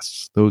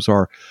podcasts. Those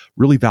are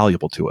really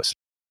valuable to us.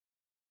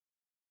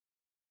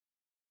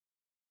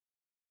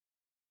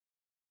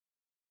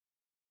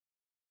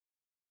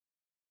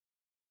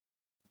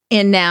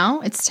 And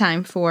now it's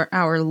time for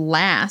our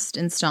last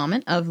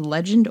installment of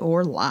Legend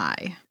or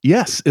Lie.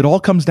 Yes, it all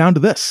comes down to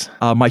this.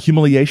 My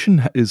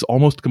humiliation is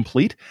almost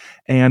complete.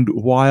 And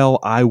while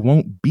I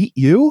won't beat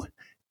you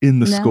in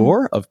the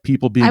score of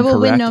people being correct, I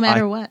will win no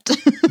matter what.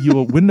 You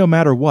will win no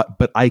matter what.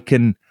 But I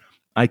can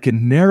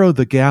narrow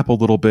the gap a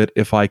little bit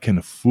if I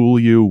can fool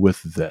you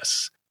with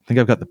this. I think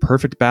I've got the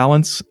perfect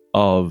balance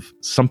of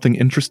something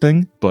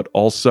interesting, but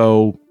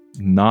also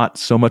not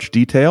so much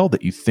detail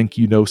that you think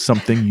you know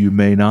something you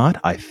may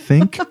not. I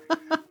think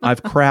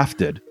I've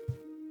crafted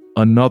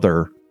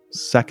another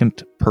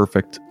second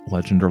perfect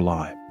legend or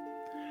lie.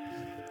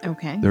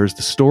 Okay. There's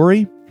the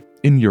story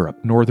in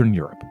Europe, Northern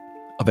Europe,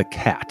 of a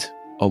cat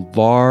a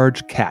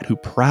large cat who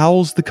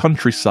prowls the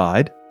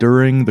countryside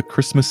during the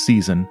Christmas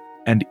season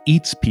and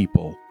eats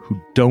people who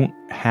don't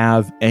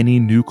have any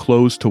new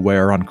clothes to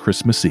wear on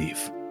Christmas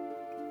Eve.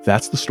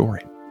 That's the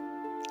story.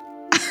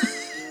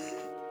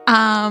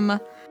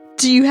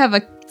 Do you have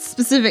a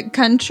specific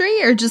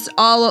country or just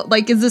all,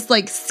 like, is this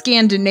like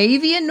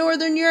Scandinavia,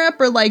 Northern Europe,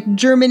 or like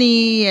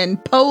Germany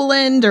and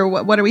Poland, or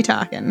what are we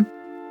talking?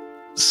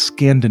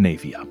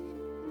 Scandinavia.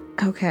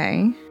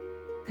 Okay.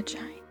 A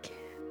giant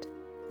cat.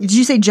 Did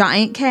you say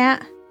giant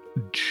cat?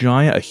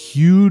 A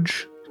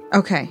huge,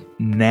 okay,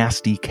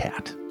 nasty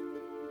cat.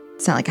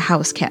 It's not like a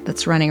house cat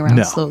that's running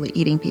around slowly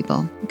eating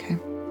people. Okay.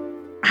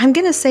 I'm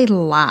going to say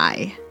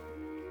lie.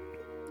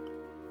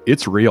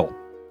 It's real.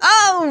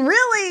 Oh,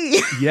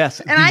 really? Yes.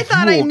 And I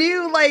thought I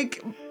knew,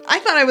 like, I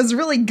thought I was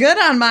really good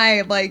on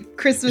my, like,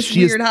 Christmas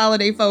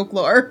holiday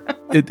folklore.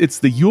 It's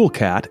the Yule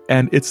cat,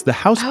 and it's the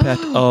house pet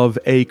of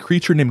a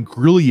creature named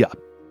Grylja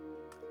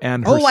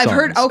and her sons. I've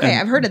heard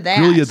of that.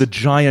 Grylja the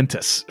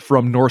giantess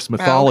from Norse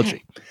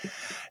mythology. Okay.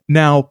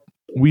 Now,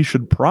 we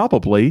should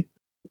probably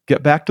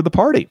get back to the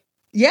party.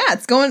 Yeah,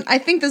 it's going. I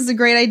think this is a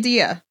great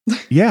idea.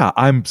 Yeah,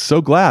 I'm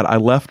so glad I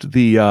left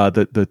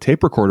the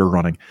tape recorder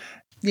running.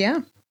 Yeah.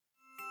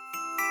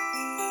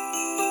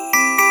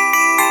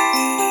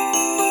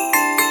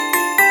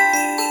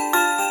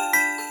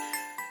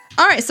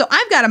 All right, so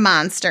I've got a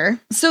monster.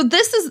 So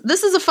this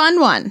is a fun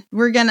one.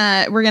 We're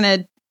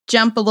gonna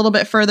jump a little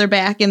bit further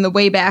back in the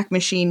Wayback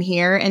Machine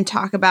here and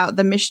talk about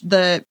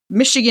the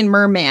Michigan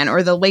merman,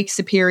 or the Lake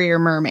Superior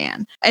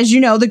merman. As you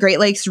know, the Great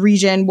Lakes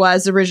region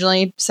was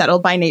originally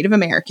settled by Native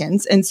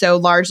Americans, and so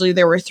largely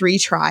there were 3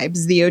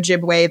 tribes: the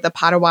Ojibwe, the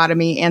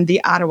Potawatomi, and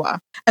the Ottawa.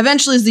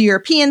 Eventually, as the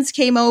Europeans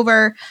came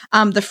over,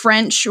 the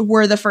French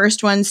were the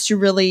first ones to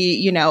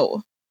really,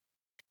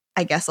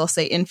 I guess I'll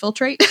say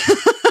infiltrate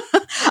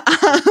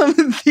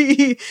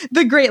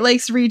the Great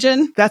Lakes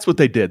region. That's what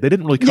they did. They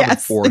didn't really come in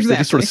force. Exactly. They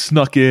just sort of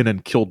snuck in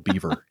and killed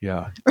beaver.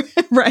 Yeah.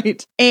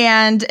 Right.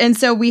 And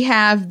so we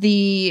have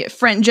the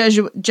French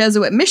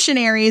Jesuit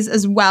missionaries,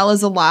 as well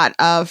as a lot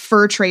of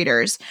fur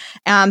traders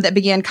that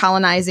began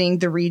colonizing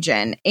the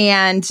region.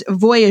 And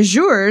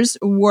voyageurs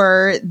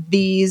were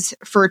these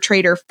fur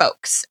trader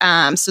folks.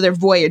 So they're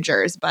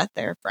voyageurs, but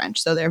they're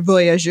French, so they're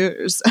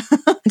voyageurs.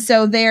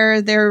 So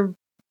they're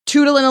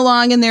tootling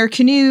along in their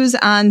canoes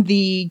on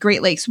the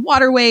Great Lakes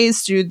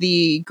waterways through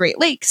the Great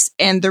Lakes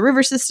and the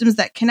river systems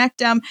that connect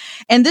them.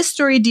 And this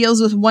story deals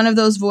with one of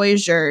those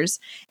voyageurs,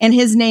 and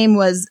his name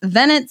was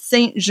Venant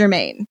Saint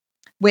Germain,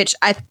 which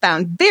I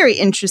found very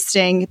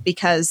interesting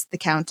because the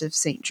Count of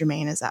Saint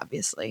Germain is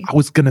obviously. I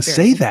was going to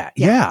say that.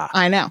 Yeah.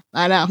 I know.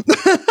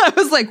 I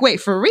was like,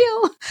 wait, for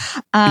real?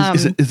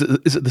 Is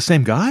it the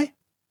same guy?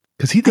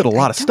 Because he did a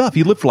lot of stuff.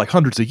 He lived for like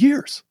hundreds of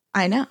years.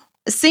 I know.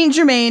 Saint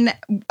Germain,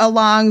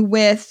 along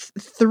with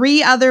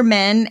 3 other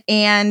men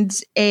and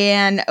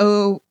an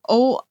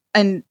old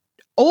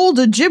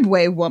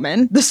Ojibwe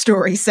woman, the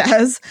story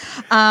says,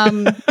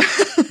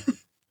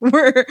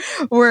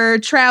 were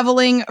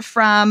traveling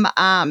from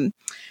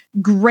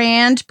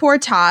Grand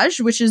Portage,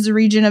 which is the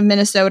region of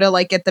Minnesota,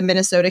 like at the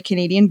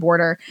Minnesota-Canadian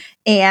border.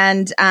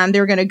 And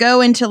they were going to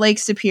go into Lake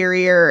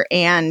Superior,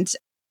 and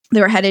they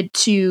were headed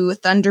to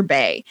Thunder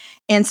Bay.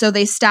 And so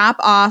they stop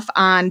off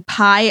on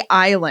Pie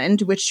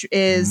Island, which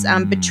is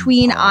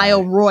between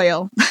Isle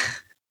Royal.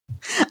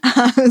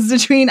 It's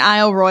between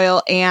Isle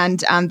Royal and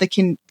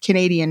the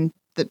Canadian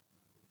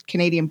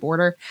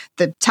border,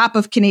 the top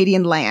of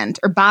Canadian land,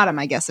 or bottom,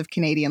 I guess, of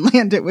Canadian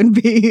land it would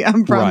be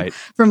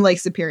from Lake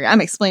Superior. I'm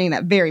explaining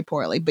that very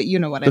poorly, but you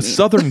know what I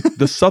mean.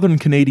 The southern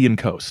Canadian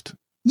coast.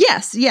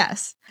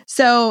 Yes.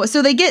 So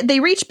they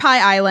reach Pie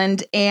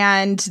Island,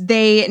 and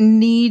they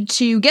need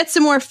to get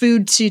some more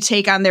food to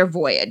take on their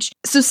voyage.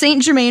 So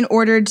Saint Germain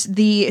ordered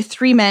the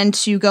 3 men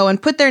to go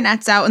and put their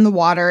nets out in the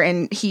water,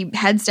 and he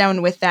heads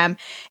down with them.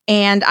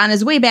 And on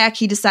his way back,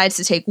 he decides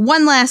to take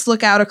one last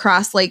look out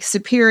across Lake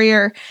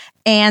Superior,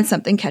 and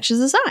something catches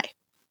his eye.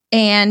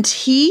 And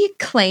he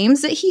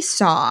claims that he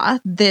saw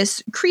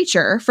this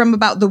creature from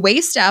about the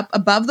waist up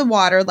above the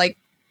water, like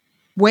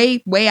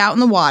way out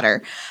in the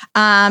water.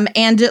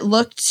 And it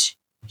looked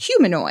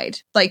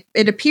humanoid. Like,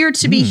 it appeared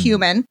to be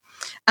human,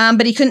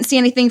 but he couldn't see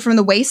anything from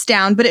the waist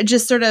down, but it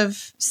just sort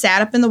of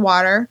sat up in the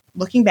water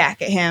looking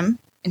back at him,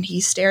 and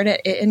he stared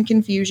at it in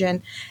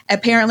confusion.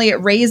 Apparently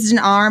it raised an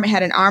arm. It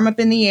had an arm up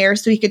in the air,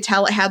 so he could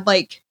tell it had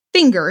like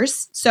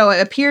fingers. So it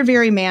appeared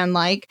very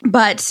man-like,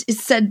 but it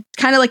said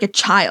kind of like a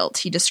child,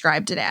 he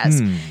described it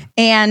as.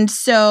 And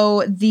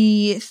so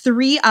the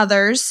 3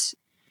 others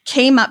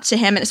came up to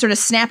him, and it sort of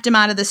snapped him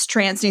out of this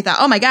trance, and he thought,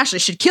 oh my gosh, I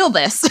should kill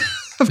this.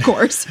 Of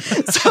course.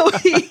 So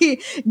he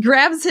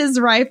grabs his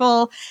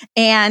rifle,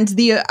 and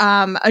the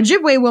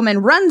Ojibwe woman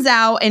runs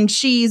out, and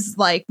she's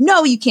like,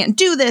 no, you can't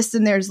do this.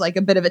 And there's like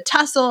a bit of a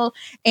tussle,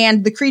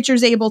 and the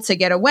creature's able to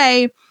get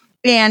away.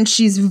 And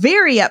she's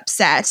very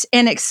upset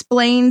and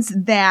explains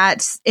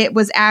that it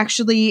was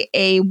actually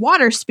a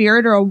water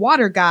spirit, or a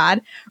water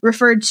god,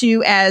 referred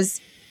to as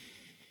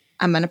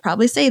I'm going to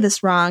probably say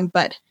this wrong,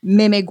 but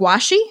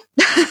Mimigwashi,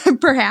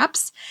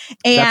 perhaps.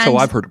 And that's how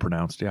I've heard it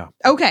pronounced, yeah.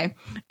 Okay.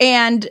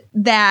 And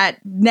that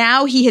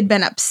now he had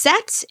been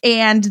upset,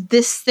 and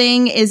this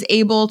thing is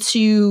able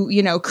to,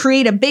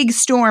 create a big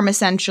storm,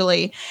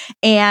 essentially.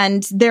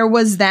 And there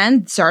was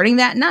then, starting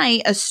that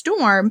night, a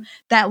storm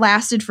that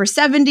lasted for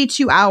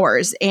 72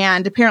 hours.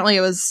 And apparently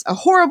it was a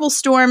horrible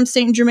storm,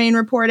 Saint Germain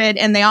reported,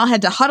 and they all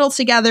had to huddle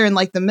together in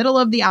like the middle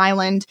of the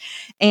island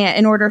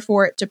in order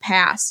for it to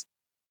pass.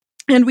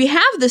 And we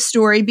have this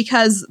story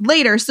because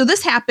later, so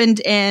this happened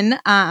in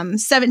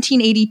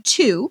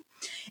 1782,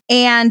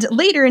 and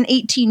later in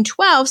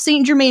 1812,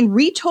 Saint Germain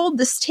retold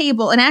this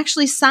table and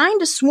actually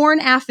signed a sworn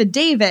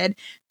affidavit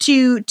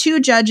to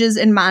 2 judges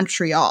in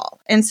Montreal.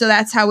 And so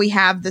that's how we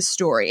have this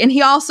story. And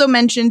he also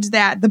mentioned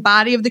that the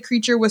body of the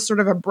creature was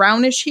sort of a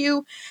brownish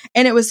hue,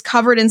 and it was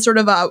covered in sort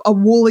of a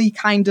woolly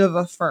kind of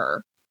a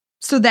fur.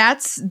 So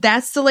that's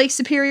the Lake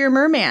Superior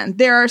merman.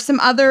 There are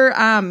some other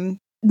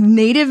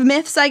native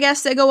myths, I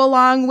guess, that go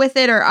along with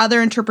it, or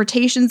other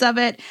interpretations of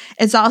it.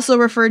 It's also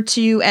referred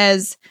to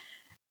as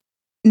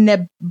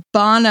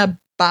Nebanabawak,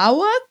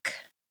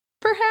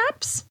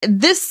 perhaps.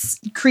 This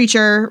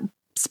creature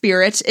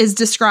spirit is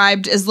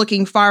described as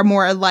looking far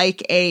more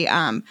like a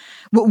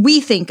what we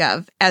think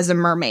of as a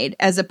mermaid,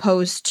 as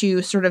opposed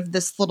to sort of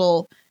this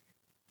little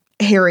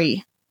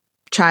hairy,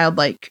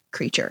 childlike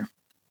creature.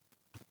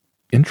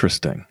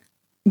 Interesting.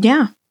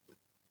 Yeah.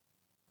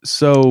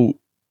 So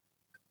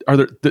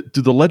do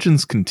the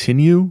legends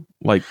continue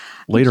like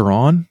later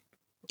on?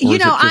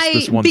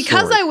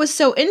 Because I was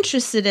so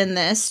interested in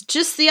this,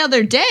 just the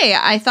other day,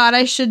 I thought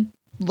I should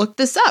look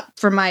this up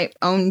for my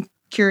own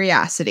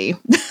curiosity.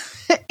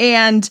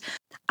 And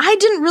I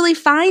didn't really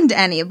find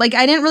any. Like,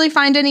 I didn't really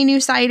find any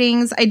new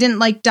sightings. I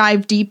didn't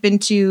dive deep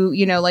into,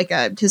 like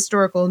a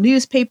historical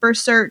newspaper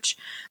search,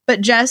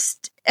 but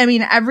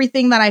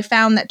everything that I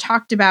found that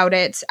talked about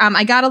it.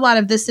 I got a lot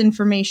of this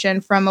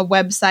information from a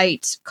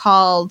website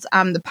called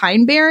the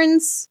Pine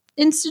Barrens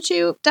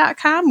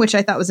Institute.com, which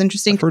I thought was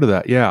interesting. I've heard of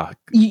that, yeah.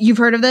 You've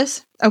heard of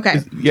this?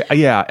 Okay.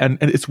 Yeah. And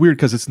it's weird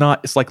because it's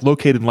like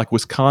located in like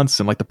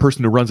Wisconsin. Like the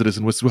person who runs it is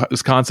in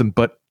Wisconsin,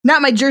 but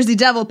not my Jersey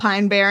Devil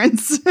Pine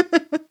Barrens.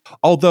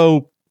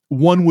 Although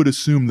one would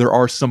assume there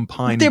are some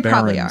pine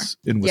barrens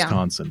in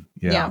Wisconsin.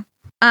 Yeah.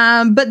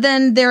 But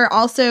then there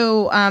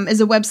also is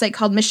a website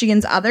called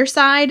Michigan's Other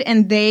Side,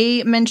 and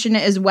they mention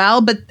it as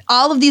well. But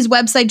all of these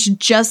websites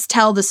just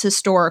tell this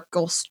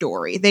historical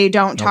story. They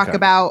don't talk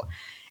about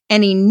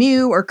any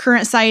new or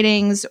current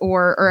sightings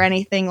or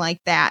anything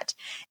like that.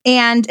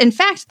 And in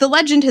fact, the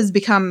legend has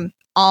become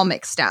all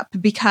mixed up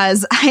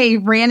because I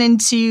ran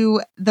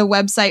into the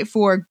website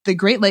for the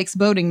Great Lakes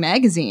Boating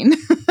Magazine.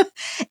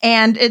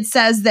 And it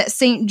says that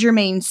Saint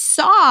Germain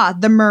saw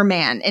the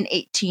merman in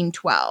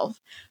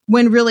 1812,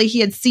 when really he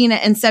had seen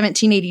it in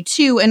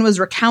 1782 and was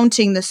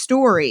recounting the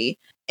story.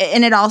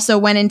 And it also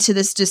went into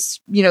this,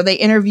 they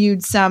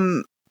interviewed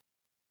some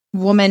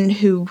woman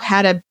who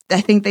had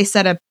I think they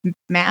said a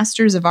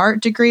master's of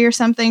art degree or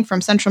something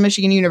from Central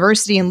Michigan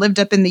University and lived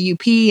up in the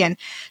UP. And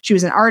she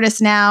was an artist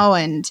now.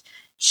 And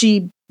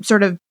she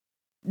sort of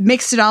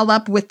mixed it all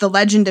up with the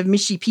legend of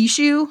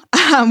Mishipishu,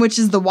 which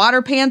is the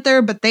water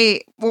panther,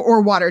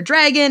 or water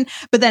dragon.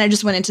 But then it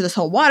just went into this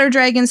whole water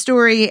dragon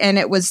story. And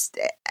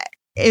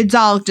it's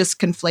all just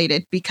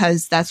conflated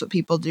because that's what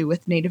people do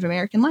with Native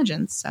American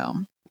legends. So,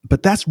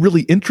 but that's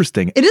really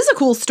interesting. It is a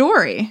cool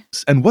story.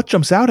 And what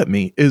jumps out at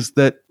me is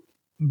that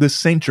this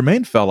Saint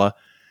Germain fella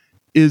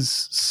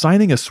is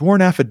signing a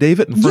sworn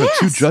affidavit in front of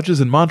 2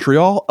 judges in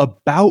Montreal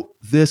about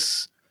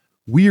this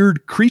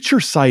weird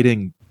creature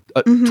sighting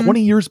 20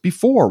 years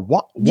before.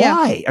 Why?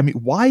 Yeah. I mean,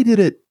 why did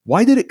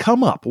it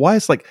come up? Why?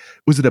 It's like,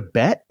 was it a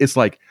bet? It's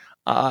like,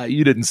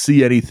 you didn't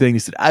see anything. He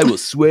said, I will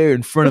swear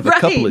in front of a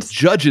couple of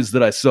judges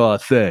that I saw a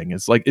thing.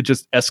 It's like, it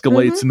just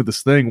escalates into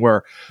this thing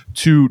where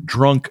 2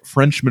 drunk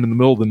Frenchmen in the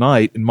middle of the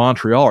night in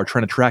Montreal are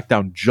trying to track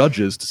down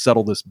judges to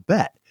settle this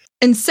bet.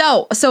 And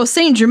so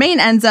Saint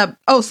Germain ends up,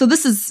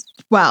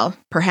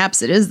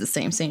 perhaps it is the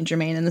same Saint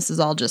Germain and this is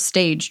all just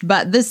staged,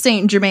 but this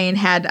Saint Germain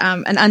had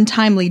an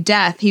untimely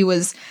death. He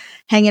was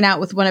hanging out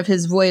with one of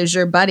his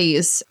voyageur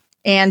buddies,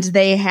 and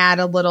they had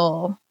a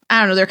little, I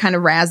don't know, they're kind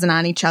of razzing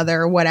on each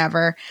other or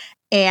whatever.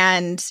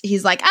 And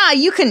he's like,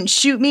 you couldn't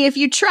shoot me if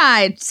you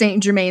tried,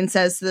 Saint Germain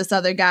says to this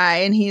other guy.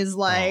 And he's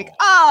like,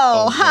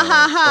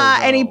 ha.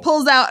 And he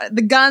pulls out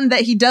the gun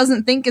that he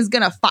doesn't think is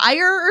going to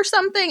fire or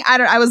something.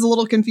 I was a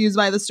little confused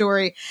by the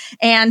story.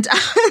 And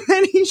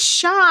then he's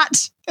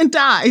shot and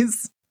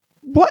dies.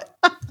 What?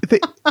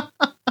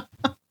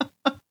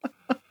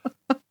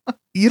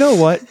 You know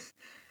what?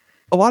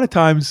 A lot of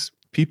times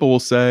people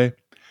will say,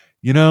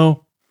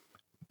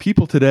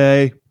 people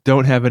today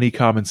don't have any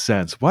common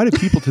sense. Why do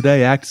people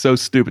today act so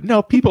stupid?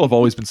 No, people have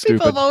always been stupid.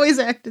 People have always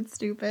acted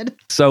stupid.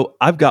 So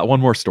I've got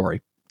one more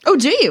story. Oh,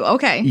 do you?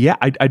 Okay. Yeah,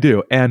 I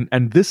do. And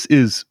this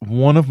is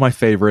one of my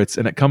favorites,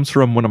 and it comes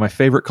from one of my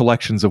favorite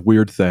collections of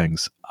weird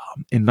things.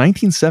 In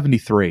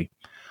 1973,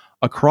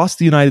 across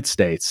the United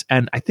States,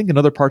 and I think in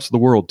other parts of the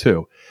world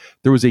too,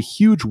 there was a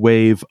huge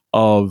wave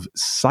of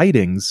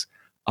sightings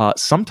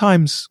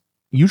sometimes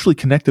usually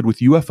connected with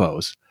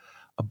UFOs,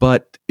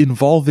 but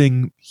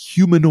involving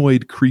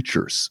humanoid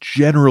creatures,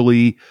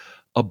 generally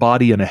a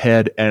body and a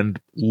head and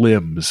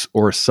limbs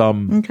or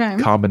some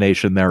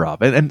combination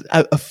thereof. And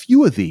a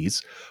few of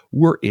these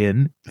were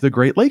in the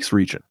Great Lakes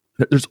region.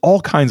 There's all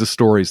kinds of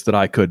stories that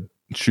I could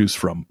choose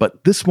from,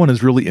 but this one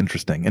is really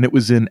interesting. And it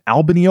was in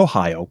Albany,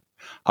 Ohio,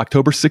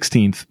 October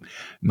 16th,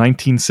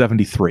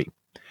 1973.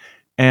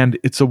 And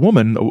it's a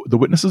woman, the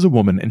witness is a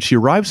woman, and she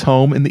arrives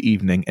home in the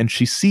evening and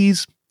she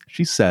sees,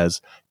 she says,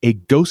 a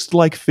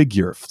ghost-like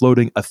figure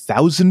floating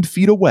 1,000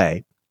 feet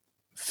away,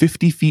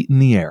 50 feet in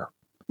the air.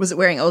 Was it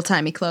wearing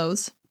old-timey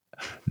clothes?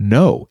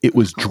 No, it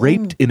was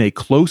draped in a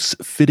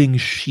close-fitting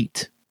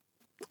sheet,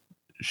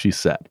 she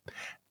said.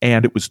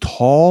 And it was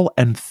tall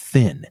and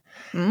thin.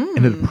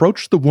 And it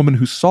approached the woman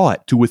who saw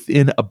it to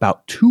within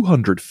about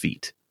 200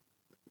 feet,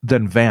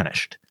 then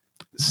vanished.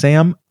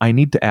 Sam, I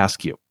need to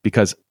ask you,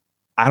 because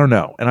I don't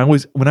know. And I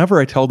always, whenever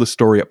I tell the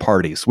story at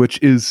parties,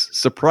 which is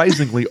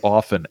surprisingly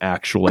often,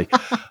 actually,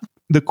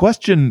 the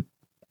question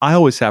I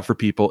always have for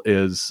people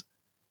is,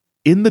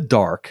 in the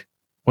dark,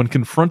 when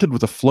confronted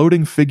with a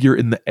floating figure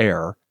in the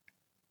air,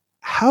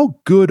 how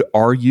good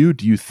are you,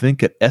 do you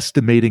think, at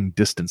estimating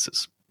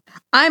distances?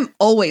 I'm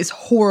always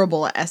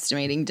horrible at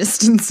estimating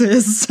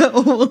distances,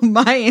 so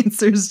my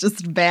answer is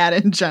just bad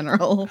in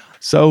general.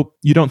 So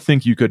you don't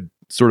think you could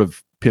sort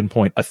of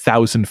pinpoint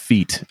 1,000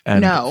 feet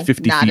and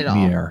 50 feet in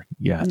the air?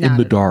 Yeah, in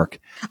the dark.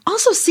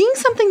 Also, seeing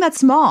something that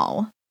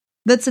small,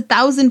 that's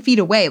 1,000 feet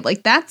away,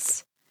 like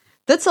that's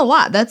a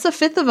lot. That's a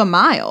fifth of a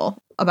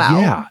mile about.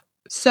 Yeah.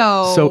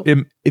 So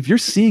if you're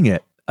seeing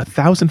it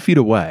 1,000 feet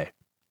away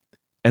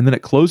and then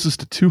it closes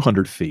to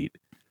 200 feet,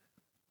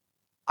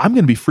 I'm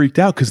going to be freaked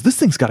out because this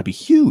thing's got to be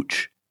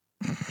huge.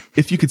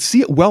 If you could see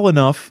it well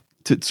enough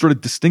to sort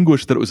of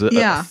distinguish that it was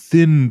a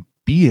thin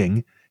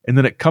being, and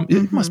then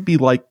it must be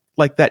like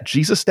that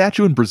Jesus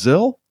statue in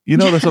Brazil,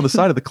 that's on the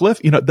side of the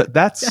cliff,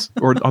 that's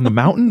or on the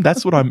mountain.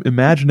 That's what I'm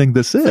imagining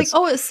this is. It's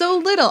like, it's so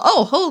little.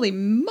 Oh, holy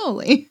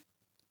moly.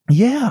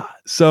 Yeah.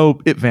 So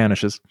it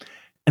vanishes.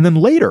 And then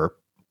later,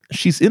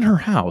 she's in her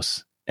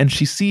house and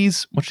she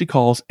sees what she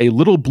calls a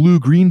little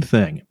blue-green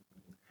thing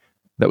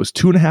that was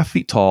 2.5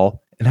 feet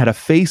tall and had a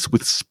face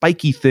with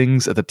spiky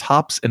things at the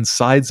tops and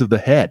sides of the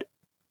head.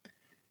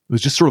 It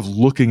was just sort of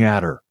looking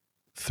at her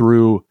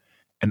through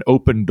an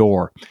open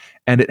door.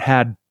 And it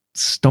had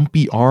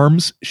stumpy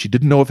arms. She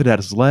didn't know if it had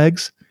his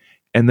legs.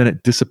 And then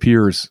it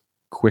disappears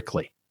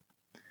quickly.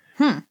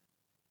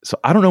 So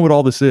I don't know what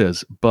all this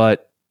is,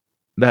 but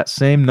that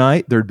same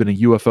night, there had been a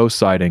UFO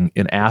sighting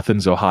in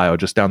Athens, Ohio,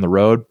 just down the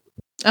road.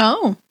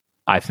 Oh.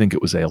 I think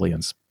it was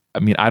aliens. I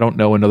mean, I don't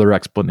know another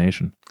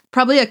explanation.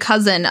 Probably a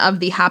cousin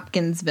of the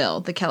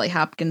Kelly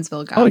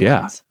Hopkinsville goblins. Oh,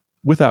 yeah.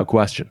 Without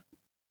question.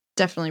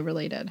 Definitely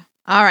related.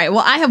 All right.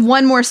 Well, I have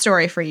one more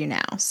story for you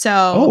now.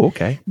 So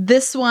okay.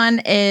 This one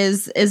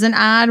is an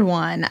odd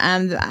one.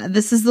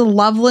 This is the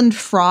Loveland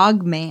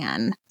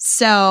Frogman.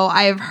 So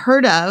I've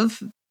heard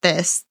of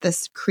this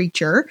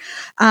creature,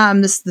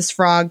 this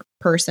frog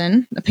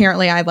person.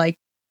 Apparently I like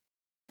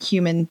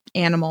human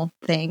animal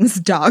things,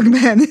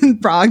 dogmen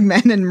and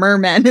frogmen and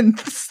mermen and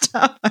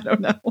stuff. I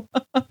don't know.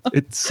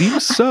 It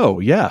seems so,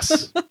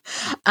 yes.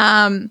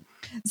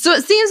 So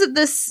it seems that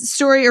this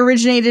story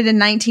originated in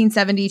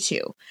 1972.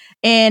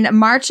 In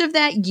March of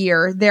that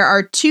year, there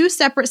are 2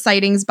 separate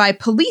sightings by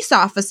police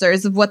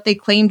officers of what they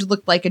claimed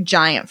looked like a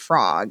giant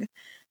frog.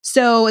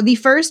 So the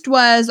first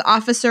was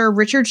Officer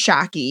Richard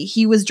Shockey.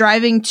 He was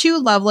driving to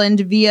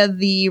Loveland via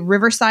the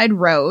Riverside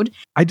Road.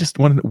 I just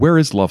wanted, where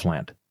is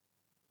Loveland?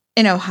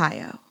 In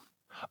Ohio.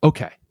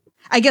 Okay.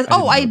 I guess.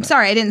 I'm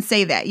sorry. I didn't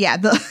say that. Yeah.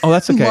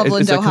 That's okay.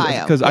 Loveland,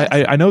 Ohio. Because yes.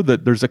 I know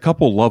that there's a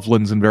couple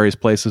Lovelands in various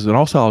places. And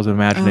also I was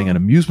imagining an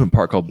amusement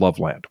park called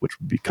Loveland, which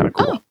would be kind of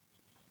cool.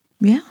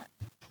 Yeah.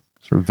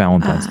 Sort of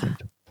Valentine's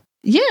themed.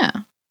 Yeah.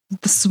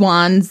 The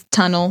Swans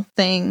Tunnel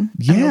thing.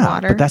 Yeah.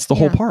 Water. But that's the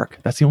whole park.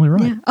 That's the only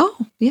ride. Yeah. Oh,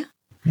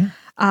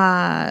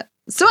 yeah.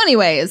 So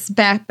anyways,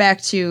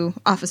 back to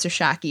Officer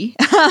Shockey.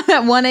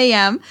 At 1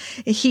 a.m.,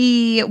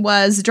 he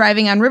was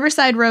driving on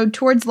Riverside Road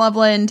towards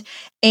Loveland,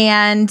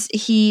 and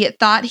he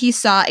thought he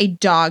saw a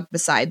dog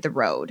beside the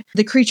road.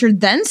 The creature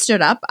then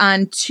stood up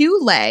on 2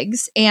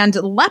 legs and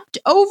leapt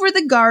over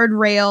the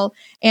guardrail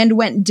and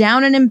went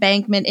down an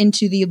embankment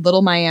into the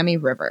Little Miami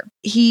River.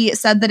 He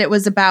said that it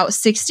was about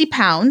 60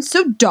 pounds,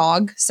 so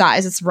dog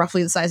size. It's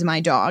roughly the size of my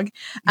dog.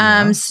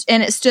 And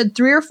it stood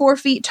 3 or 4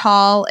 feet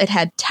tall. It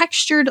had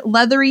textured,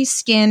 leathery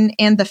skin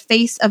and the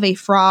face of a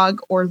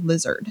frog or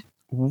lizard.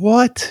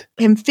 What?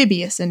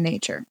 Amphibious in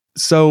nature.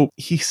 So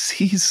he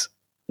sees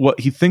what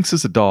he thinks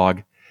is a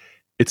dog.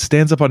 It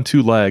stands up on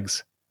 2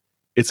 legs.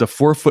 It's a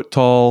 4-foot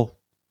tall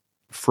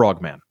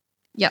frogman.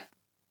 Yep.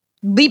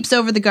 Leaps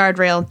over the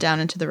guardrail down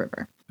into the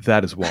river.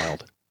 That is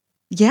wild.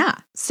 Yeah.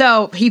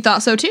 So he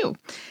thought so too.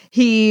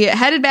 He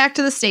headed back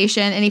to the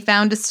station and he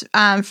found his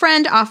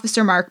friend,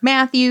 Officer Mark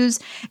Matthews,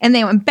 and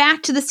they went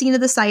back to the scene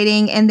of the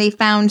sighting and they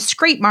found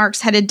scrape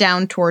marks headed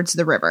down towards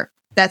the river.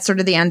 That's sort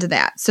of the end of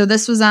that. So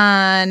this was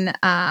on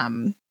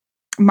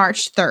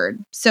March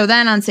 3rd. So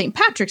then on St.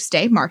 Patrick's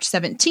Day, March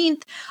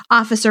 17th,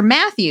 Officer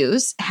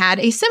Matthews had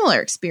a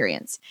similar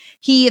experience.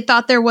 He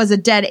thought there was a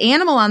dead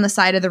animal on the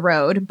side of the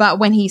road, but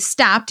when he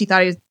stopped, he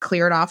thought he was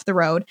cleared off the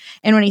road.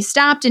 And when he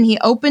stopped and he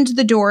opened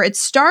the door, it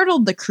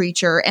startled the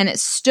creature and it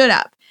stood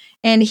up.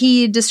 And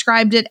he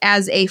described it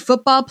as a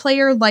football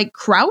player like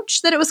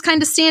crouch, that it was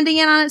kind of standing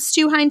in on its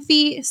two hind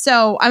feet.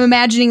 So I'm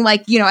imagining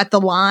like, at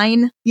the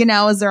line,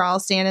 as they're all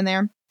standing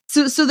there.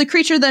 So the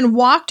creature then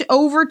walked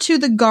over to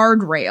the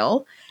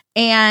guardrail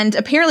and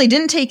apparently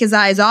didn't take his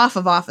eyes off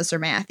of Officer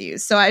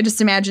Matthews. So I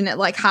just imagine it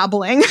like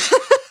hobbling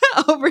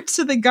over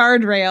to the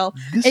guardrail.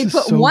 He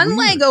put one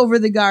leg over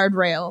the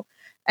guardrail,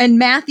 and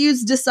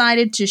Matthews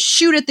decided to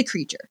shoot at the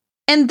creature.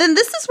 And then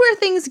this is where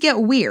things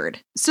get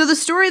weird. So the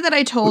story that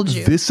I told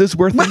you. This is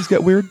where things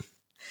get weird?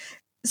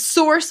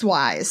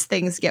 Source-wise,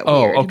 things get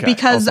weird. Okay.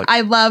 Because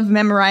I love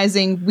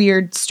memorizing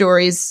weird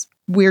stories,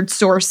 weird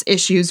source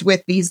issues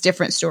with these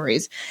different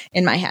stories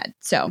in my head.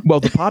 So,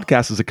 well, the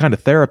podcast is a kind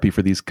of therapy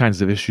for these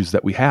kinds of issues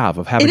that we have,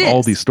 of having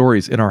all these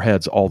stories in our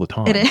heads all the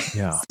time. It is.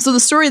 Yeah. So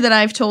the story that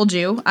I've told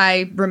you,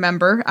 I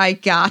remember I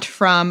got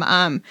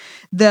from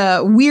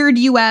the Weird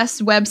US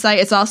website.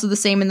 It's also the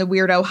same in the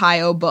Weird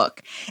Ohio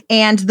book.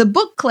 And the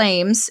book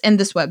claims in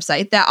this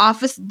website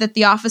that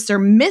the officer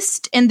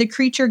missed and the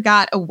creature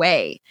got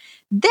away.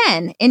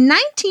 Then in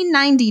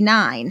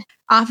 1999,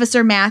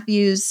 Officer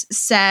Matthews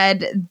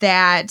said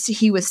that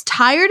he was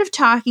tired of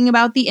talking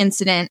about the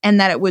incident and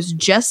that it was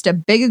just a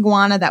big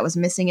iguana that was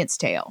missing its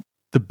tail.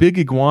 The big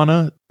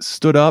iguana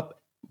stood up,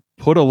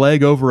 put a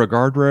leg over a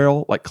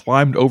guardrail, like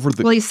climbed over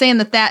the... Well, he's saying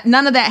that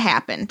none of that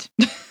happened.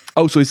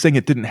 Oh, so he's saying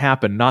it didn't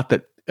happen, not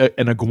that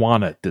an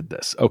iguana did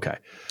this. Okay.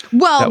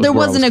 Well, there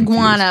was an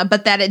iguana,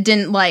 but that it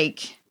didn't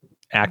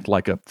act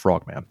like a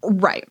frogman.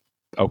 Right.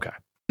 Okay.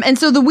 And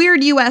so the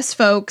Weird US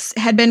folks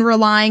had been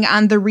relying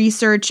on the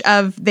research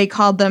of, they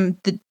called them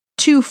the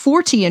two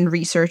Fortean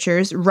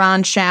researchers,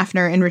 Ron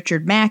Schaffner and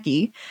Richard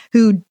Mackey,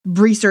 who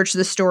researched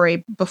the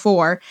story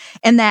before,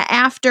 and that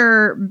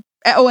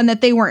and that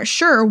they weren't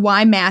sure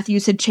why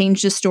Matthews had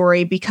changed his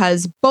story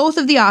because both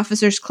of the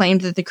officers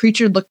claimed that the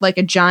creature looked like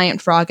a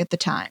giant frog at the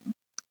time.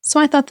 So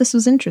I thought this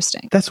was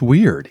interesting. That's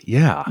weird.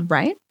 Yeah.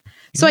 Right?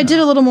 So I did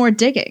a little more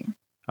digging.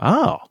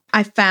 Oh.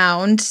 I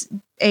found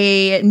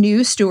a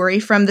news story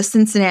from the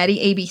Cincinnati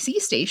ABC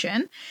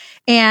station.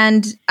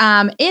 And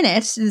in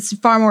it, it's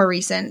far more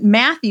recent,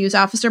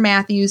 Officer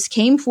Matthews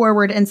came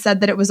forward and said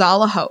that it was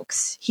all a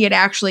hoax. He had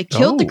actually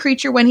killed the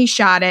creature when he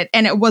shot it,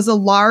 and it was a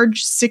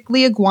large,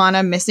 sickly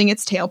iguana missing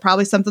its tail,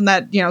 probably something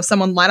that,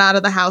 someone let out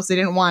of the house. They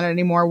didn't want it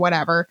anymore,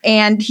 whatever.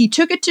 And he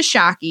took it to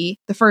Shockey,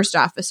 the first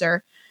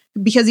officer,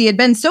 because he had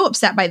been so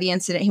upset by the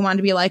incident. He wanted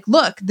to be like,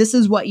 look, this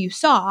is what you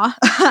saw.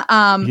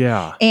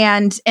 Yeah.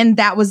 And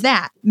that was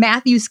that.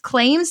 Matthews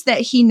claims that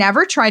he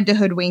never tried to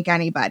hoodwink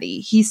anybody.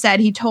 He said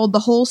he told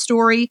the whole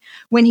story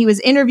when he was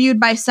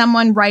interviewed by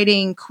someone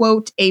writing,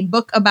 quote, a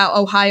book about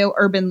Ohio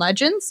urban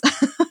legends.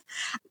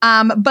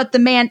 But the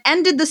man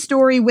ended the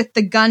story with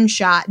the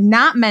gunshot,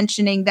 not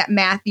mentioning that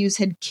Matthews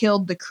had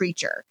killed the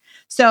creature.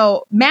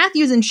 So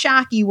Matthews and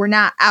Shockey were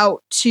not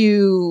out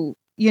to,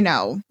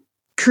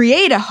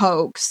 create a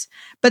hoax,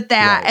 but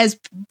that as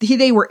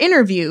they were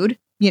interviewed,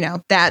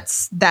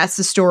 that's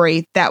the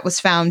story that was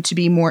found to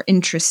be more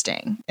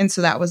interesting. And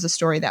so that was the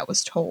story that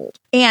was told.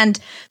 And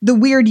the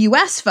Weird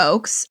US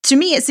folks, to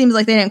me, it seems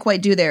like they didn't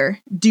quite do their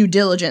due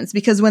diligence,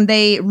 because when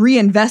they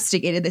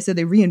reinvestigated, they said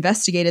they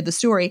reinvestigated the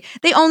story.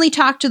 They only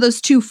talked to those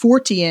two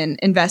Fortean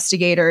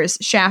investigators,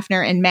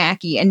 Schaffner and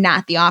Mackey, and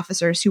not the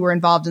officers who were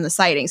involved in the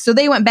sighting. So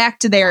they went back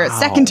to their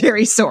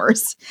secondary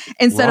source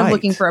instead of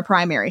looking for a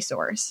primary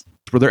source.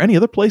 Were there any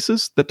other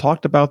places that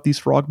talked about these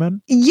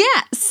frogmen?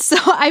 Yes. So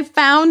I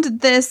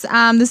found this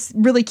this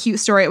really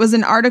cute story. It was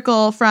an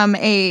article from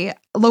a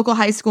local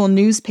high school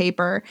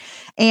newspaper,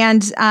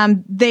 and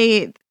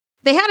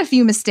they had a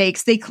few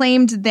mistakes. They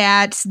claimed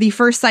that the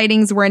first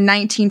sightings were in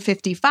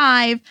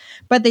 1955,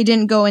 but they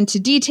didn't go into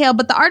detail.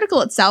 But the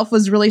article itself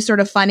was really sort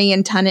of funny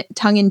and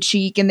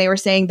tongue-in-cheek, and they were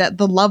saying that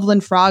the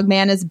Loveland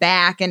Frogman is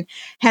back, and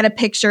had a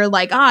picture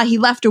like, he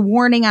left a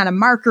warning on a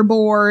marker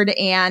board.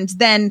 And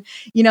then,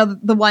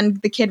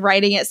 the kid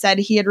writing it said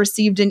he had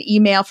received an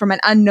email from an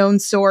unknown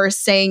source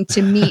saying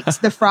to meet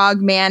the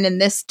Frogman in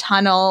this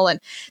tunnel. And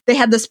they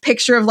had this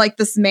picture of like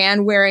this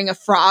man wearing a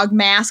frog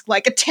mask,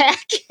 like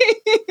attacking.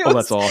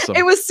 That's awesome.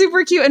 It was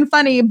super cute and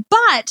funny,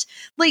 but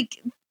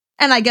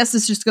and I guess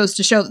this just goes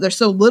to show that there's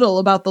so little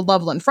about the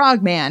Loveland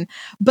Frogman,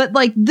 but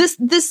like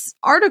this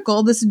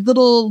article, this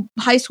little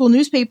high school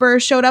newspaper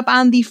showed up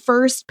on the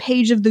first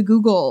page of the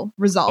Google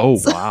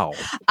results. Oh,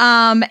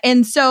 wow.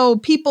 And so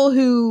people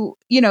who,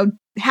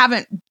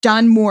 haven't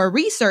done more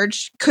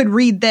research could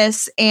read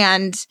this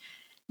and,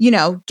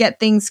 get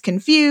things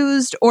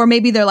confused, or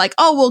maybe they're like,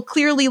 oh, well,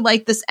 clearly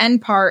like this end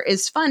part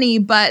is funny,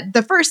 but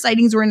the first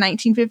sightings were in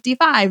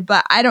 1955,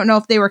 but I don't know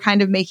if they were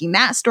kind of making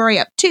that story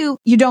up too.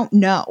 You don't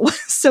know.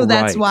 So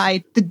that's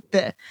why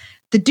the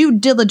due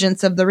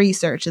diligence of the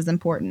research is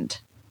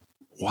important.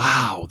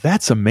 Wow.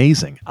 That's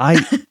amazing.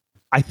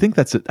 I think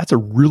that's a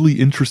really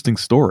interesting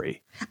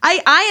story.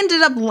 I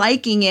ended up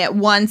liking it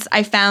once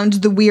I found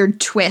the weird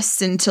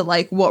twists into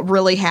like what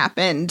really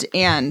happened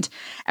and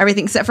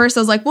everything. So at first I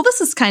was like, well,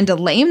 this is kind of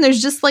lame.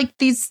 There's just like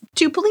these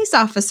two police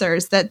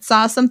officers that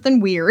saw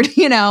something weird,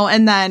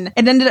 and then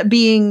it ended up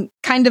being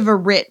kind of a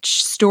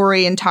rich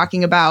story and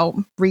talking about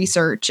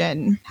research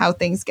and how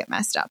things get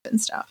messed up and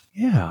stuff.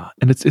 Yeah.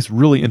 And it's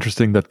really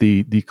interesting that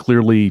the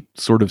clearly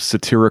sort of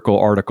satirical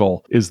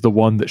article is the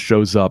one that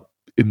shows up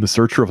in the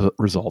search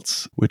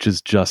results, which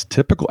is just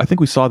typical. I think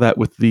we saw that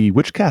with the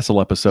Witch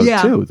Castle episode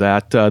too.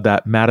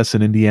 That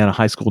Madison, Indiana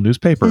high school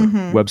newspaper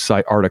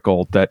website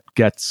article that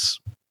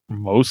gets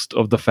most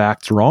of the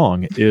facts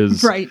wrong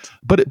is right,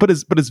 but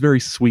it's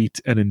very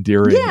sweet and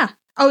endearing. Yeah.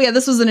 Oh yeah,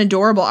 this was an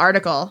adorable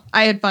article.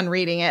 I had fun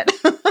reading it.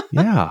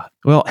 Yeah.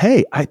 Well,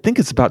 hey, I think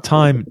it's about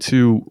time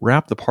to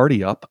wrap the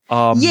party up.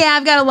 Yeah,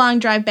 I've got a long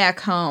drive back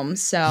home,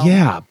 so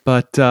yeah.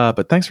 But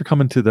thanks for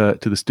coming to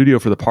the studio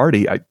for the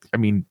party. I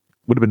mean,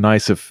 would have been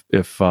nice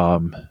if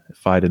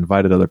I'd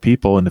invited other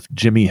people and if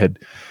Jimmy had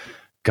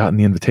gotten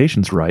the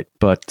invitations right.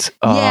 But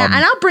yeah,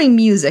 and I'll bring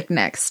music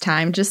next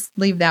time. Just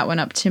leave that one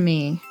up to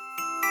me.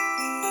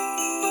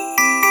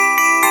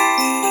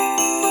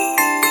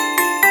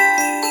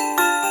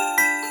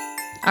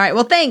 All right.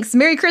 Well, thanks.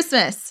 Merry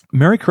Christmas.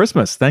 Merry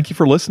Christmas. Thank you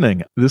for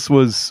listening. This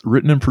was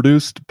written and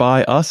produced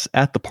by us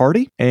at the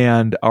party,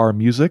 and our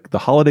music, the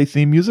holiday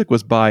theme music,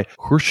 was by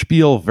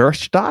Hörspiel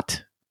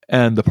Werkstatt.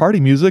 And the party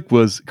music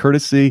was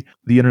courtesy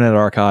the Internet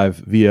Archive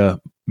via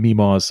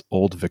Mima's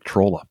Old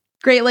Victrola.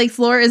 Great Lakes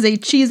Lore is a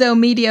Chizo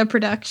Media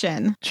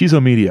production.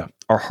 Chizo Media.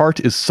 Our heart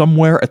is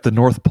somewhere at the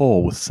North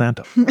Pole with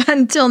Santa.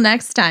 Until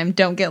next time,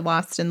 don't get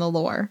lost in the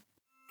lore.